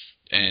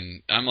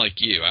 And I'm like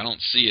you. I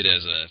don't see it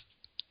as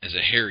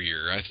a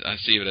Harrier. I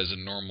see it as a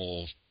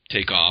normal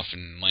takeoff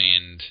and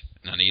land,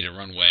 and I need a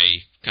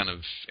runway kind of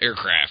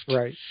aircraft.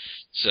 Right.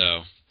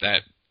 So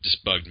that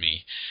just bugged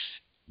me.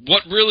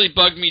 What really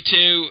bugged me,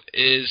 too,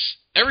 is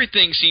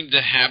everything seemed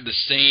to have the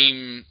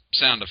same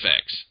sound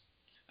effects.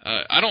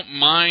 I don't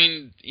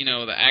mind, you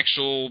know, the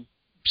actual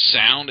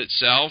sound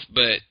itself,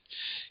 but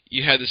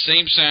you had the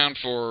same sound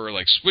for,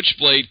 like,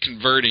 Switchblade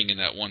converting in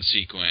that one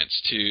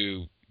sequence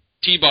to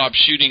T-Bob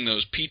shooting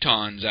those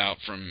pitons out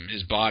from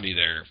his body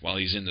there while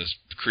he's in this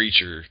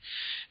creature.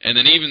 And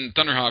then even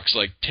Thunderhawk's,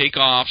 like,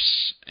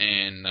 takeoffs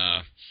and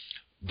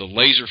the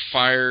laser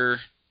fire,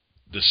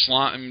 the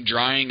slime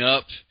drying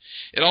up,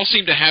 it all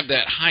seemed to have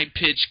that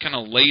high-pitched kind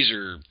of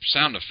laser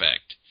sound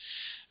effect.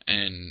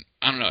 And,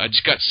 I don't know, I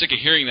just got sick of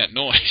hearing that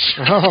noise.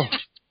 Oh.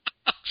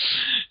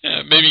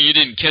 Maybe you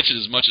didn't catch it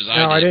as much as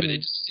No, I did, didn't. but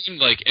it just seemed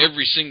like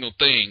every single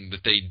thing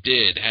that they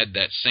did had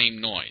that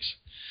same noise.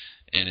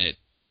 And it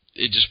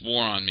just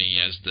wore on me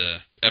as the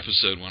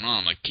episode went on.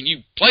 I'm like, can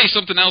you play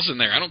something else in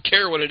there? I don't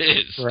care what it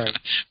is. Right.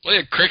 Play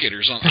a cricket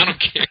or something. I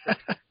don't care.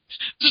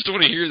 Just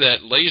want to hear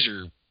that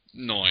laser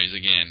noise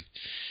again.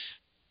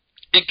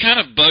 It kind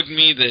of bugged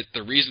me that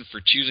the reason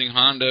for choosing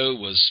Hondo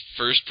was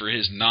first for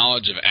his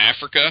knowledge of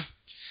Africa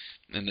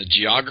and the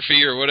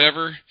geography or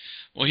whatever.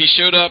 Well, he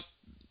showed up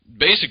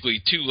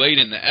basically too late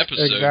in the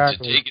episode to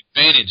take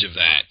advantage of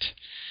that.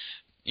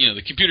 You know,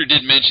 the computer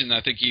did mention,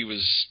 I think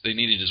they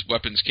needed his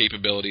weapons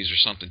capabilities or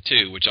something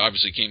too, which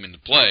obviously came into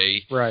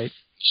play. Right.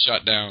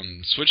 Shot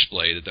down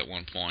Switchblade at that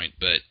one point,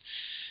 but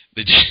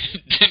they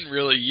didn't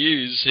really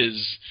use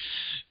his,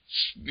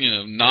 you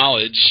know,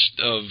 knowledge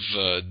of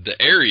the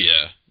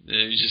area.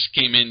 It just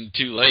came in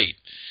too late,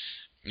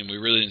 and we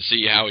really didn't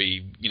see how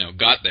he, you know,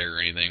 got there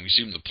or anything. We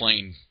assumed the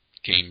plane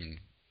came and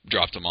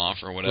dropped him off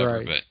or whatever.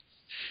 Right. But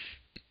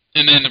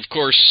and then, of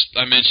course,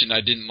 I mentioned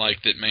I didn't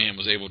like that Mayhem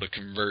was able to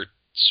convert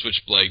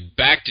Switchblade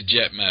back to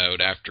jet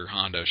mode after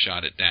Hondo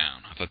shot it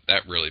down. I thought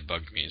that really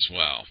bugged me as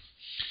well.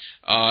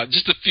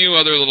 Just a few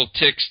other little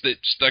ticks that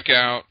stuck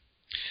out.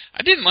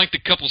 I didn't like the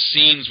couple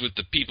scenes with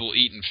the people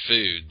eating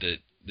food,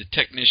 the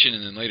technician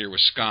and then later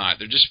with Scott.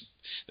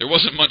 There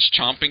wasn't much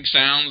chomping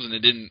sounds, and it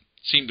didn't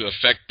seem to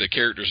affect the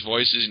characters'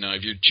 voices. You know,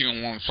 if you're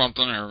chewing on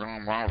something,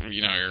 or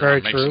you know,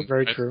 very true,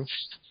 very true.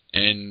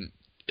 And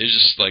it's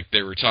just like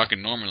they were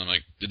talking normally. I'm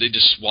like, did they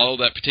just swallow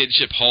that potato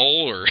chip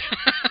whole, or?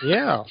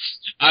 Yeah.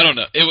 I don't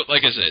know.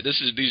 Like I said,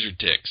 these are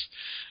ticks.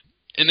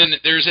 And then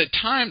there's at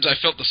times I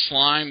felt the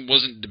slime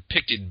wasn't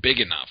depicted big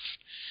enough.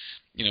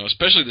 You know,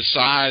 especially the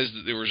size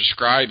that they were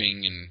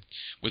describing, and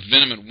with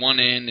Venom at one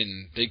end,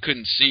 and they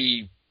couldn't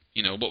see,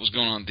 you know, what was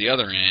going on at the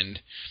other end.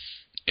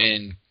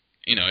 And,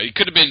 you know, it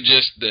could have been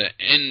just the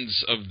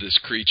ends of this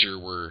creature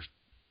were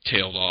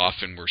tailed off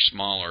and were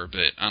smaller,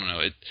 but I don't know.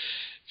 It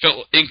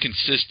felt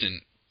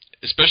inconsistent,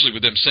 especially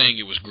with them saying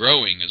it was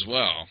growing as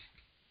well.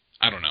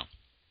 I don't know.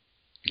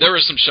 There were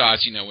some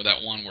shots, you know, with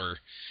that one where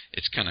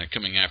it's kind of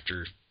coming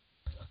after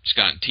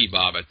Scott and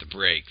T-Bob at the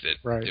break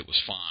that It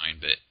was fine,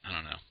 but I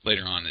don't know.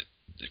 Later on,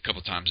 a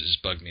couple times it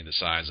just bugged me, the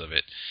size of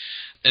it.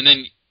 And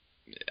then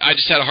I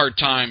just had a hard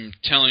time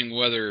telling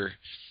whether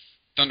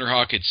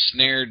Thunderhawk had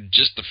snared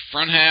just the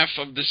front half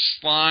of this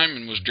slime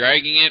and was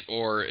dragging it,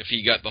 or if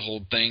he got the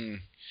whole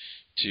thing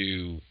to,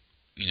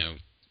 you know,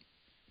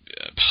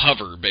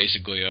 hover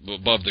basically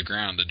above the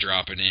ground to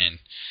drop it in.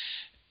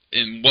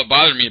 And what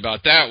bothered me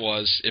about that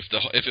was if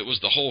it was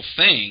the whole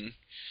thing,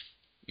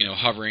 you know,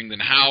 hovering,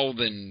 then how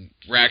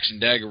Rax and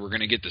Dagger were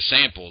going to get the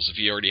samples if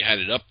he already had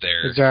it up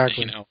there,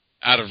 exactly, you know,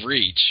 out of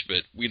reach.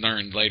 But we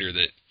learned later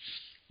that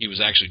he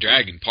was actually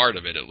dragging part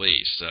of it at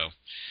least. So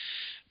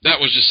that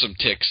was just some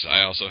ticks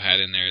I also had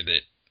in there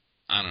that,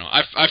 I don't know,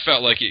 I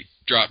felt like it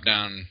dropped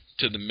down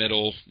to the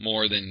middle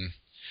more than,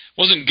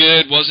 wasn't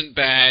good, wasn't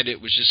bad,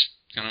 it was just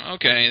kind of,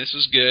 okay, this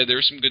was good, there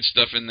was some good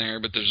stuff in there,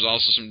 but there's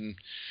also some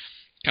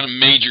kind of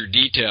major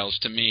details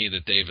to me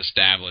that they've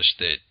established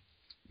that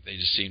they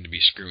just seem to be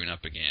screwing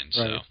up again.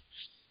 Right. So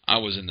I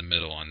was in the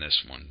middle on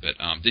this one. But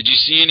did you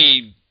see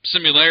any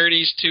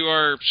similarities to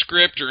our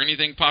script or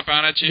anything pop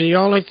out at you? The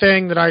only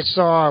thing that I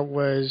saw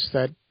was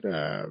that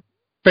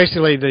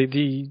basically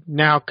the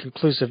now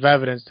conclusive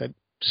evidence that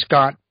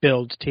Scott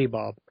builds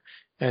T-Bob.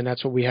 And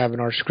that's what we have in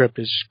our script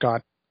is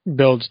Scott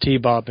builds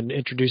T-Bob and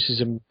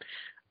introduces him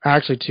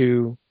actually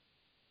to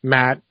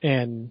Matt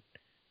and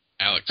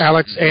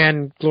Alex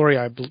and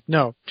Gloria.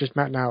 No, just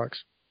Matt and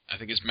Alex. I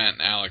think it's Matt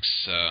and Alex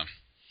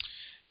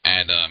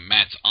at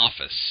Matt's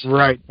office.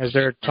 Right, as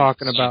they're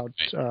talking about...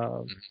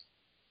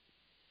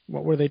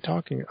 what were they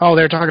talking? Oh,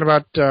 they're talking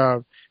about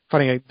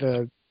finding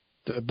the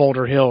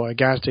Boulder Hill, a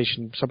gas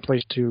station,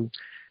 someplace to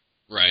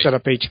set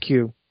up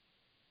HQ.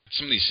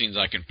 Some of these scenes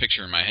I can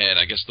picture in my head.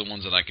 I guess the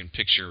ones that I can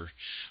picture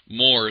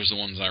more is the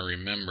ones I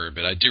remember,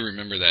 but I do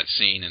remember that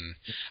scene, and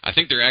I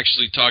think they're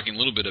actually talking a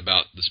little bit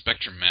about the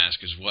Spectrum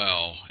mask as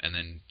well, and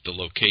then the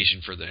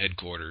location for the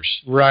headquarters.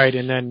 Right,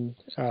 and then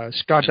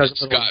Scott does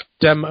a little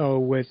demo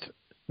with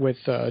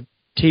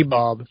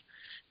T-Bob.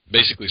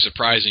 Basically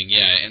surprising,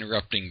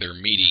 interrupting their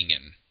meeting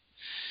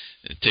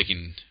and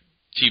taking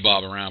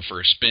T-Bob around for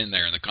a spin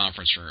there in the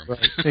conference room.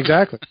 Right,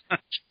 exactly.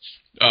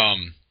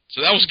 So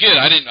that was good.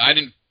 I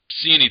didn't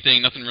see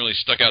anything. Nothing really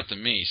stuck out to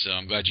me. So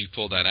I'm glad you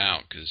pulled that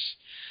out because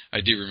I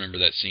do remember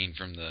that scene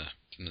from the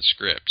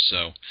script.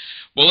 So,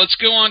 well, let's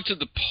go on to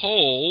the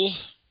poll.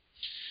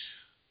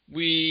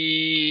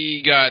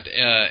 We got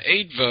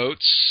 8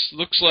 votes.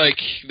 Looks like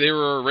they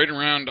were right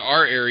around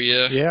our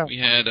area. Yeah. We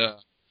had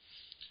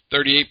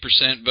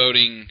 38%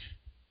 voting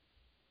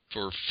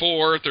for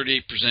 4,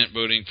 38%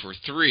 voting for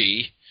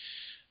 3,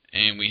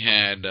 and we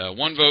had 1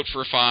 vote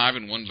for a 5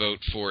 and 1 vote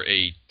for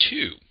a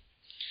 2.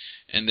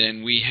 And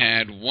then we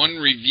had 1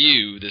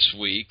 review this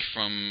week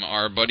from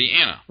our buddy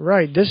Anna.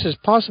 Right. This is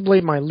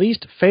possibly my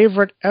least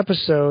favorite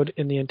episode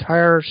in the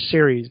entire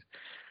series.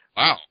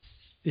 Wow.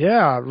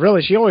 Yeah,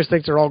 really. She always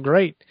thinks they're all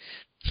great.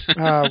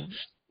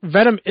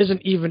 Venom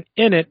isn't even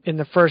in it in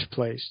the first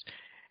place.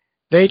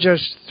 They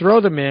just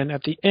throw them in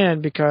at the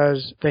end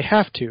because they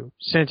have to,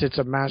 since it's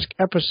a M.A.S.K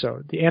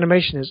episode. The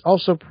animation is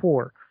also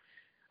poor.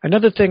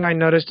 Another thing I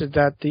noticed is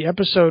that the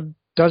episode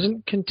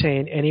doesn't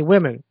contain any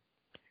women.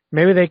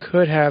 Maybe they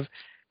could have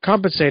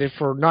compensated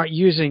for not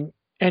using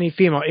any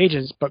female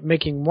agents, but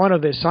making one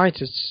of the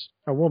scientists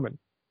a woman.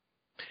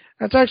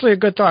 That's actually a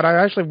good thought.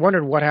 I actually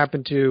wondered what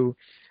happened to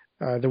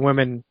the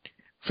women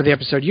for the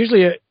episode.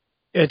 Usually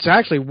it's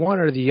actually one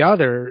or the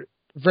other.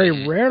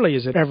 Very rarely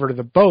is it ever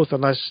the both,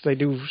 unless they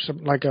do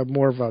something like a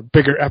more of a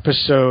bigger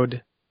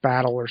episode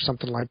battle or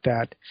something like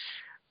that.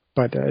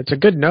 But it's a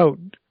good note.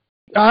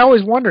 I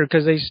always wonder,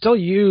 because they still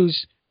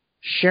use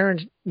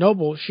Sharon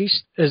Noble. She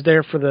is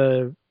there for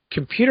the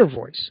computer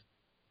voice.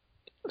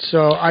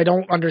 So I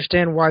don't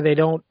understand why they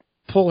don't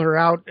pull her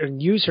out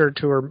and use her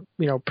to her,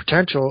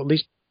 potential, at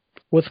least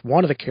with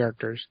one of the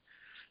characters.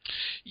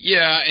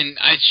 Yeah, and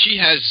she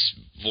has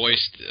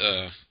voiced,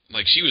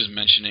 like she was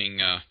mentioning,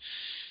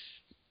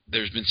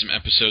 there's been some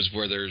episodes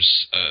where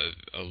there's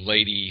a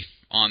lady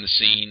on the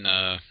scene.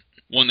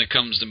 One that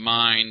comes to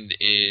mind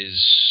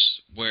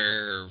is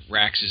where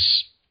Rax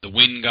is the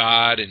wind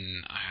god,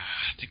 and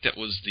I think that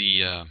was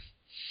the...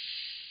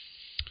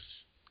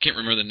 can't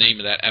remember the name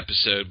of that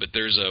episode, but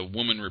there's a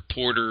woman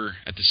reporter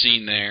at the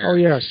scene there. Oh,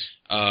 yes.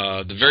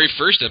 The very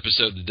first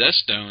episode, the Death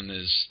Stone,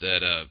 is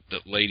that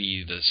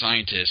lady, the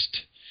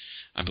scientist,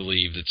 I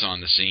believe, that's on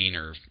the scene,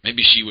 or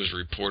maybe she was a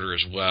reporter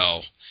as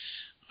well,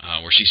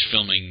 where she's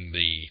filming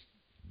the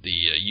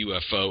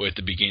UFO at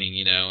the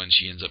beginning, and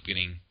she ends up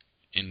getting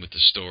in with the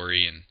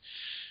story. And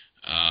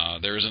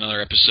there was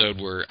another episode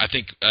where I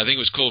think it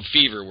was Cold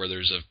Fever, where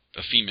there's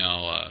a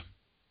female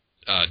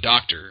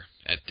doctor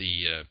at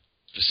the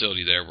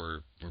facility there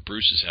where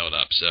Bruce is held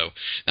up. So,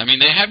 I mean,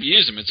 they have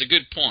used them. It's a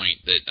good point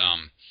that,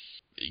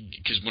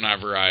 because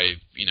whenever I,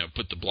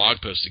 put the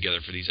blog post together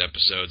for these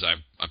episodes, I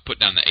put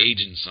down the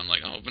agents. I'm like,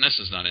 oh,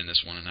 Vanessa's not in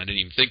this one, and I didn't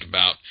even think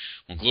about,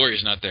 well,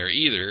 Gloria's not there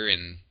either,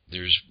 and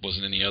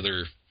wasn't any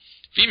other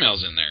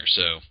females in there.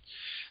 So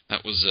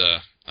that was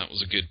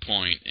a good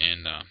point.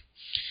 And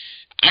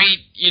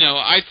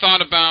I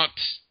thought about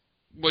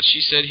what she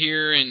said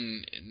here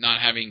and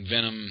not having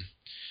Venom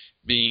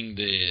being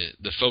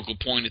the focal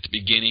point at the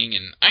beginning,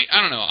 and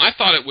I don't know, I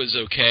thought it was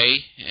okay,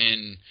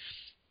 and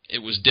it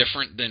was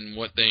different than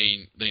what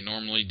they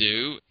normally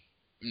do,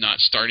 not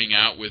starting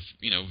out with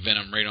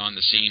Venom right on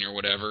the scene or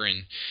whatever.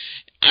 And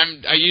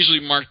I usually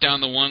mark down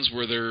the ones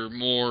where they're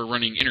more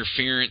running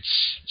interference,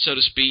 so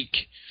to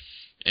speak,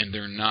 and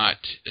they're not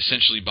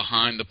essentially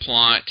behind the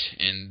plot.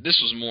 And this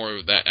was more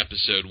of that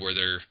episode where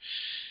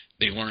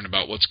they learn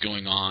about what's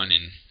going on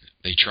and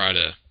they try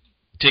to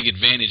take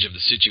advantage of the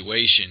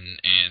situation,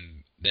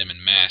 and them and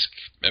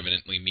M.A.S.K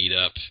evidently meet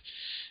up,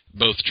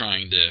 both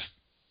trying to,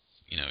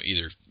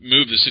 either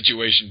move the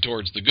situation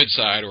towards the good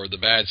side or the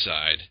bad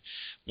side.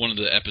 One of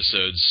the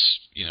episodes,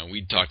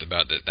 we talked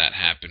about that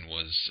happened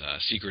was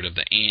Secret of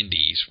the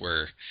Andes,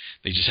 where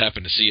they just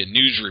happened to see a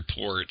news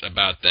report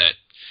about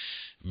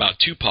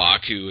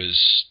Tupac, who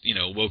is,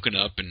 woken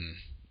up and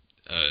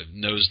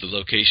knows the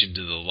location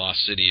to the lost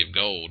city of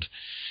gold.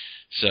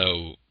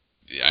 So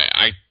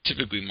I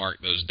typically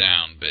mark those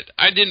down, but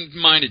I didn't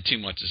mind it too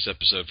much this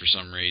episode for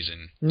some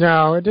reason.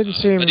 No, it didn't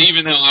seem... But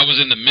even though I was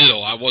in the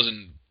middle, I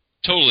wasn't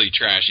totally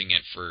trashing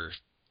it for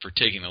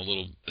taking a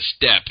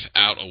step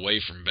out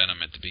away from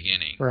Venom at the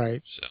beginning.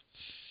 Right. So,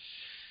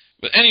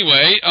 but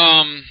anyway,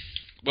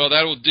 well,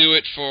 that will do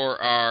it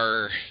for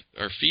our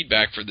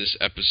feedback for this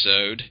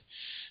episode.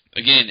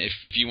 again, if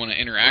you want to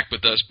interact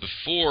with us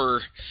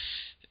before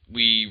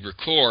we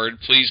record,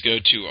 please go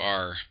to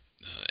our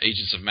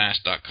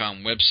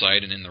agentsofmask.com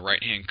website, and in the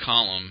right-hand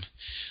column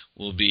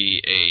will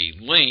be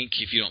a link,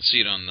 if you don't see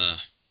it on the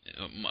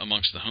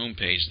amongst the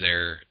homepage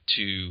there,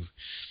 to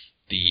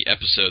the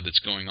episode that's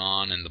going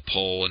on and the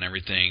poll and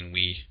everything.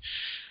 We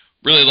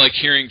really like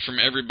hearing from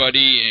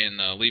everybody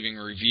and leaving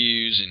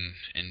reviews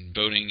and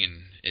voting,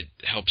 and it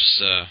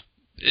helps.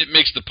 It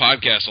makes the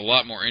podcast a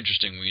lot more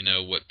interesting when we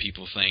know what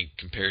people think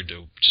compared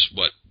to just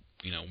what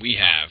we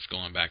have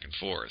going back and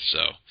forth. So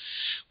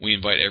we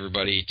invite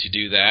everybody to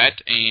do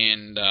that.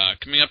 And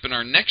coming up in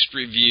our next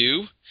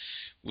review,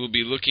 we'll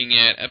be looking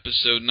at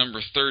episode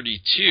number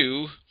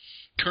 32,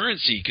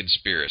 Currency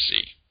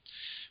Conspiracy,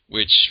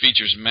 which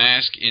features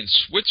M.A.S.K in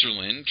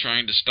Switzerland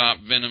trying to stop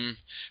Venom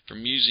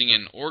from using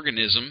an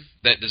organism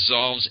that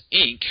dissolves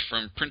ink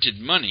from printed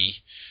money,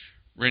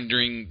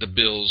 rendering the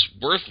bills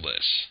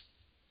worthless.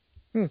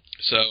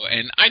 So,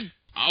 and I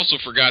also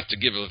forgot to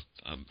give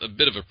a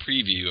bit of a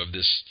preview of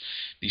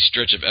these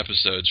stretch of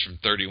episodes from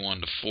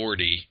 31 to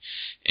 40,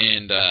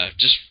 and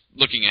just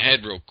looking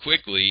ahead real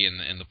quickly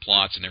and the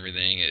plots and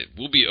everything, it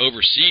will be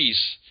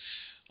overseas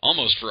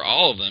almost for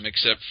all of them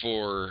except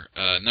for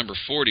number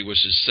 40,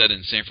 which is set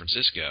in San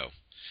Francisco.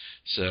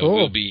 So cool.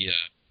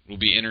 we'll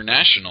be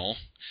international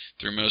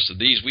through most of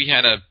these.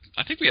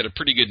 I think we had a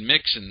pretty good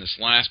mix in this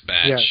last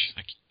batch. Yes.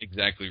 I can't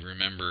exactly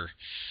remember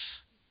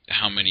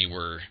how many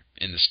were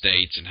in the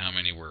States and how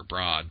many were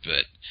abroad,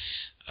 but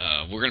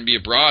we're going to be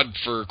abroad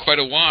for quite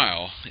a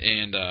while,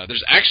 and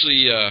there's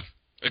actually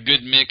a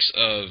good mix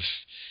of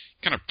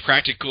kind of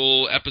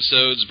practical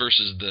episodes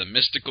versus the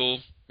mystical,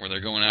 where they're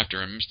going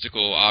after a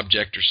mystical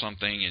object or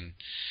something, and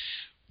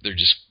they're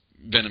just,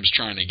 Venom's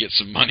trying to get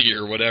some money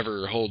or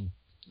whatever, or hold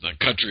the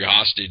country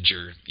hostage,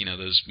 or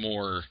those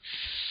more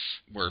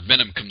where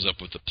Venom comes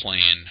up with a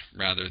plan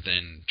rather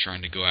than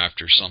trying to go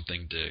after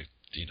something to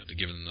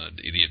give them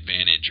the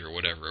advantage or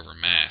whatever over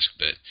M.A.S.K.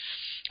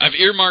 But I've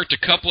earmarked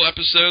a couple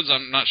episodes.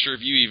 I'm not sure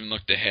if you even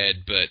looked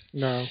ahead, but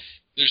no,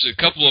 there's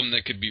a couple of them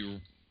that could be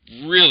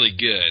really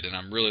good, and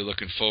I'm really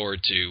looking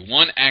forward to.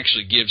 One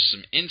actually gives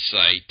some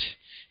insight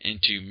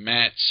into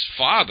Matt's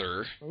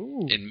father.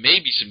 Ooh. And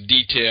maybe some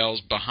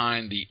details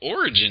behind the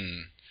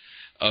origin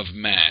of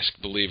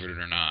M.A.S.K, believe it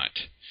or not.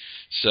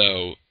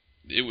 So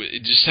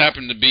it just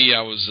happened to be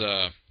I was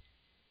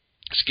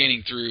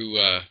scanning through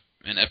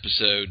an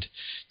episode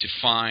to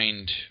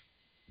find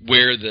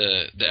where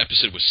the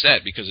episode was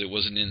set, because it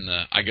wasn't in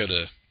I go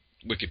to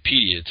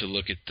Wikipedia to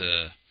look at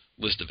the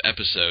list of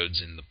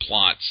episodes and the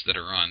plots that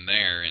are on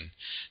there, and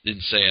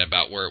didn't say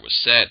about where it was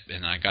set,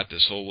 and I got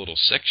this whole little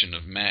section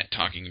of Matt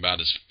talking about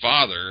his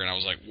father, and I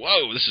was like,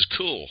 whoa, this is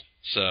cool.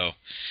 So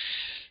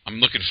I'm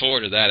looking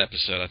forward to that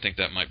episode. I think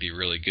that might be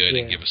really good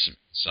and give us some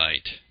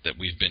insight that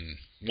we've been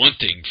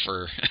wanting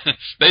for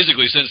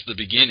basically since the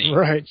beginning.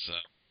 Right. So,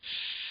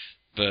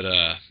 but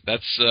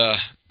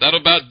that'll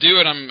about do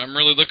it. I'm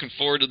really looking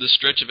forward to this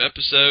stretch of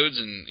episodes,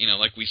 and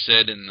like we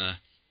said in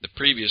the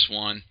previous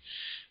one,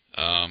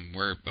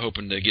 we're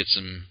hoping to get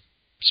some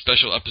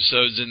special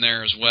episodes in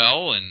there as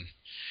well, and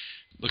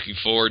looking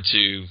forward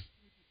to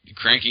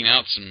cranking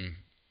out some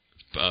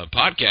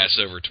podcasts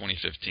over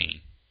 2015.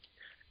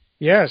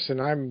 Yes,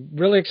 and I'm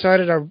really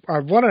excited. I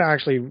want to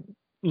actually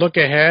look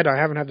ahead. I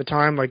haven't had the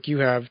time like you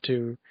have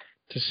to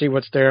see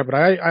what's there, but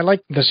I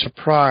like the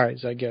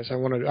surprise, I guess. I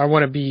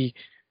want to be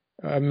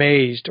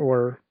amazed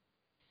or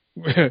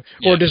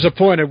or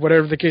disappointed,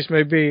 whatever the case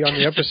may be, on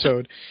the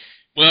episode.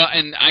 Well,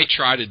 and I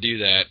try to do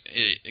that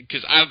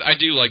because I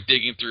do like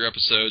digging through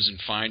episodes and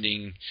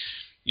finding,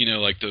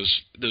 like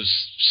those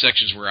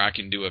sections where I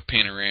can do a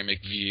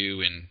panoramic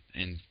view and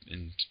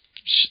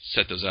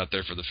set those out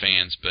there for the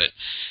fans. But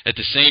at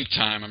the same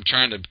time, I'm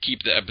trying to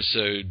keep the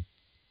episode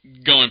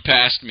going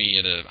past me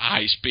at a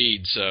high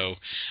speed, so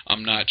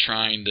I'm not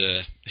trying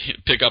to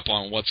pick up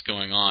on what's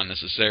going on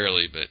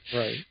necessarily, but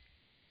right.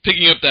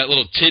 Picking up that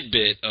little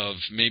tidbit of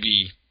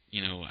maybe,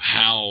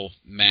 how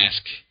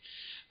M.A.S.K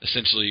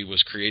essentially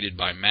was created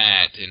by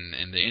Matt,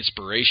 and the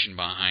inspiration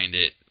behind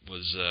it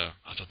was,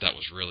 I thought that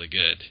was really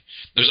good.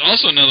 There's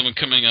also another one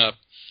coming up.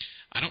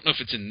 I don't know if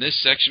it's in this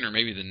section or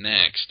maybe the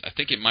next. I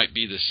think it might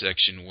be this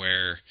section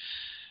where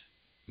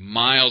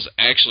Miles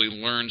actually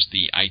learns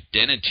the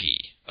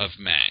identity of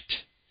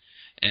Matt,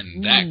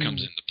 and that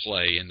comes into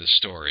play in the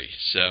story.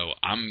 So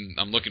I'm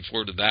looking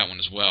forward to that one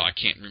as well. I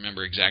can't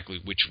remember exactly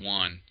which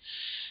one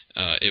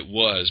it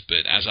was,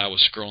 but as I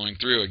was scrolling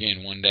through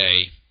again one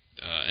day,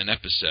 an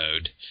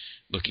episode,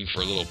 looking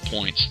for little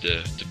points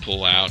to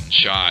pull out and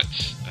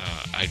shots,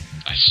 I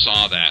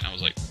saw that and I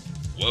was like,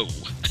 whoa.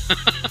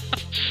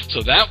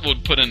 So that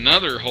would put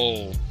another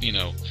whole,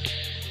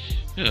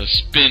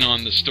 spin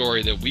on the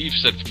story that we've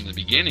said from the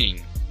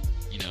beginning.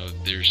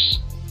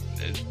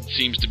 It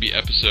seems to be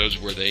episodes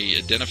where they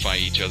identify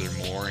each other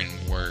more, and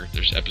where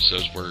there's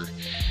episodes where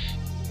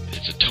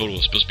it's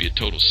supposed to be a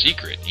total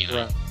secret,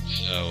 Right.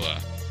 So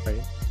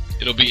right.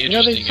 It'll be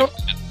interesting if it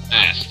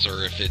lasts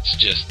or if it's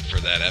just for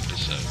that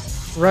episode.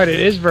 Right, it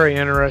is very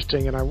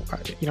interesting, and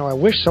I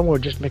wish someone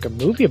would just make a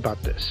movie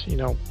about this.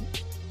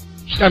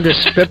 I'm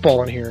just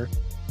spitballing here.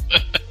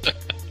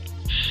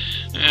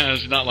 Yeah,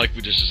 it's not like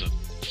we just a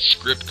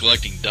script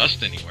collecting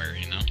dust anywhere,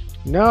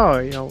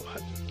 No,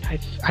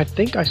 I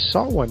think I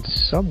saw one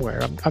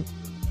somewhere. I'm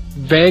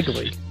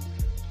vaguely.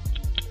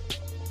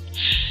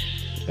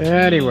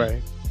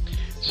 Anyway,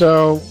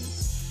 so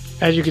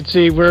as you can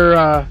see,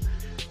 we're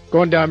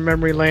going down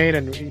memory lane,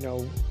 and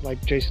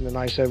like Jason and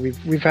I said,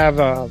 we've have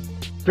a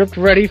script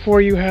ready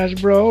for you,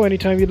 Hasbro,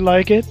 anytime you'd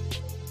like it.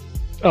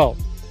 Oh,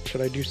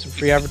 should I do some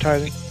free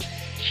advertising?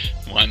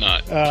 Why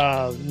not?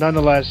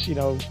 Nonetheless,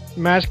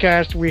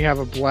 MASKast, we have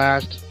a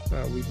blast.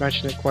 We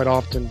mention it quite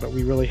often, but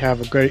we really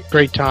have a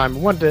great time. I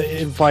wanted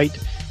to invite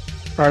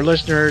our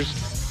listeners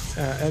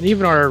and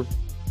even our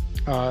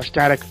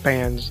static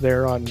fans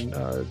there on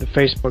the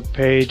Facebook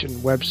page and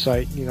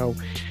website.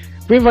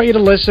 We invite you to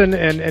listen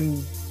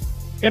and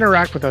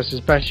interact with us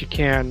as best you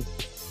can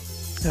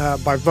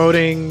by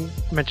voting,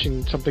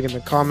 mentioning something in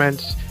the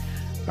comments.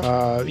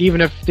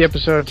 Even if the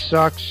episode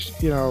sucks,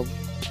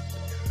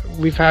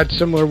 we've had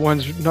similar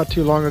ones not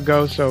too long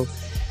ago, so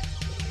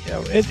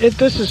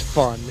this is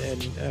fun,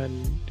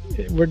 and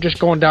we're just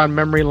going down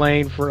memory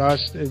lane for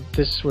us.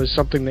 This was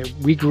something that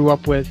we grew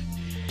up with.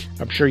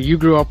 I'm sure you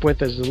grew up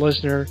with as a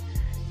listener,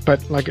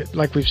 but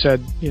like we've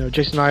said,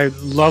 Jason and I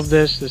love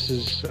this. This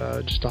is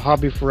just a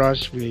hobby for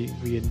us. We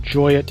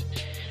enjoy it,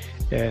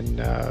 and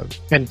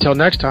until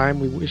next time,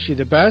 we wish you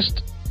the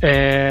best,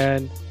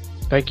 and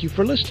thank you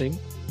for listening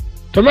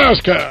to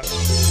MASKast.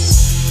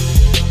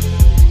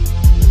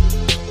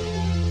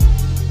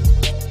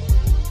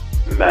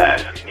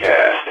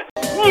 MASKast.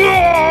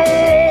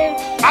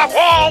 Of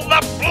all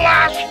the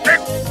plastic,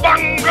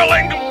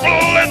 bungling,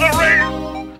 blithering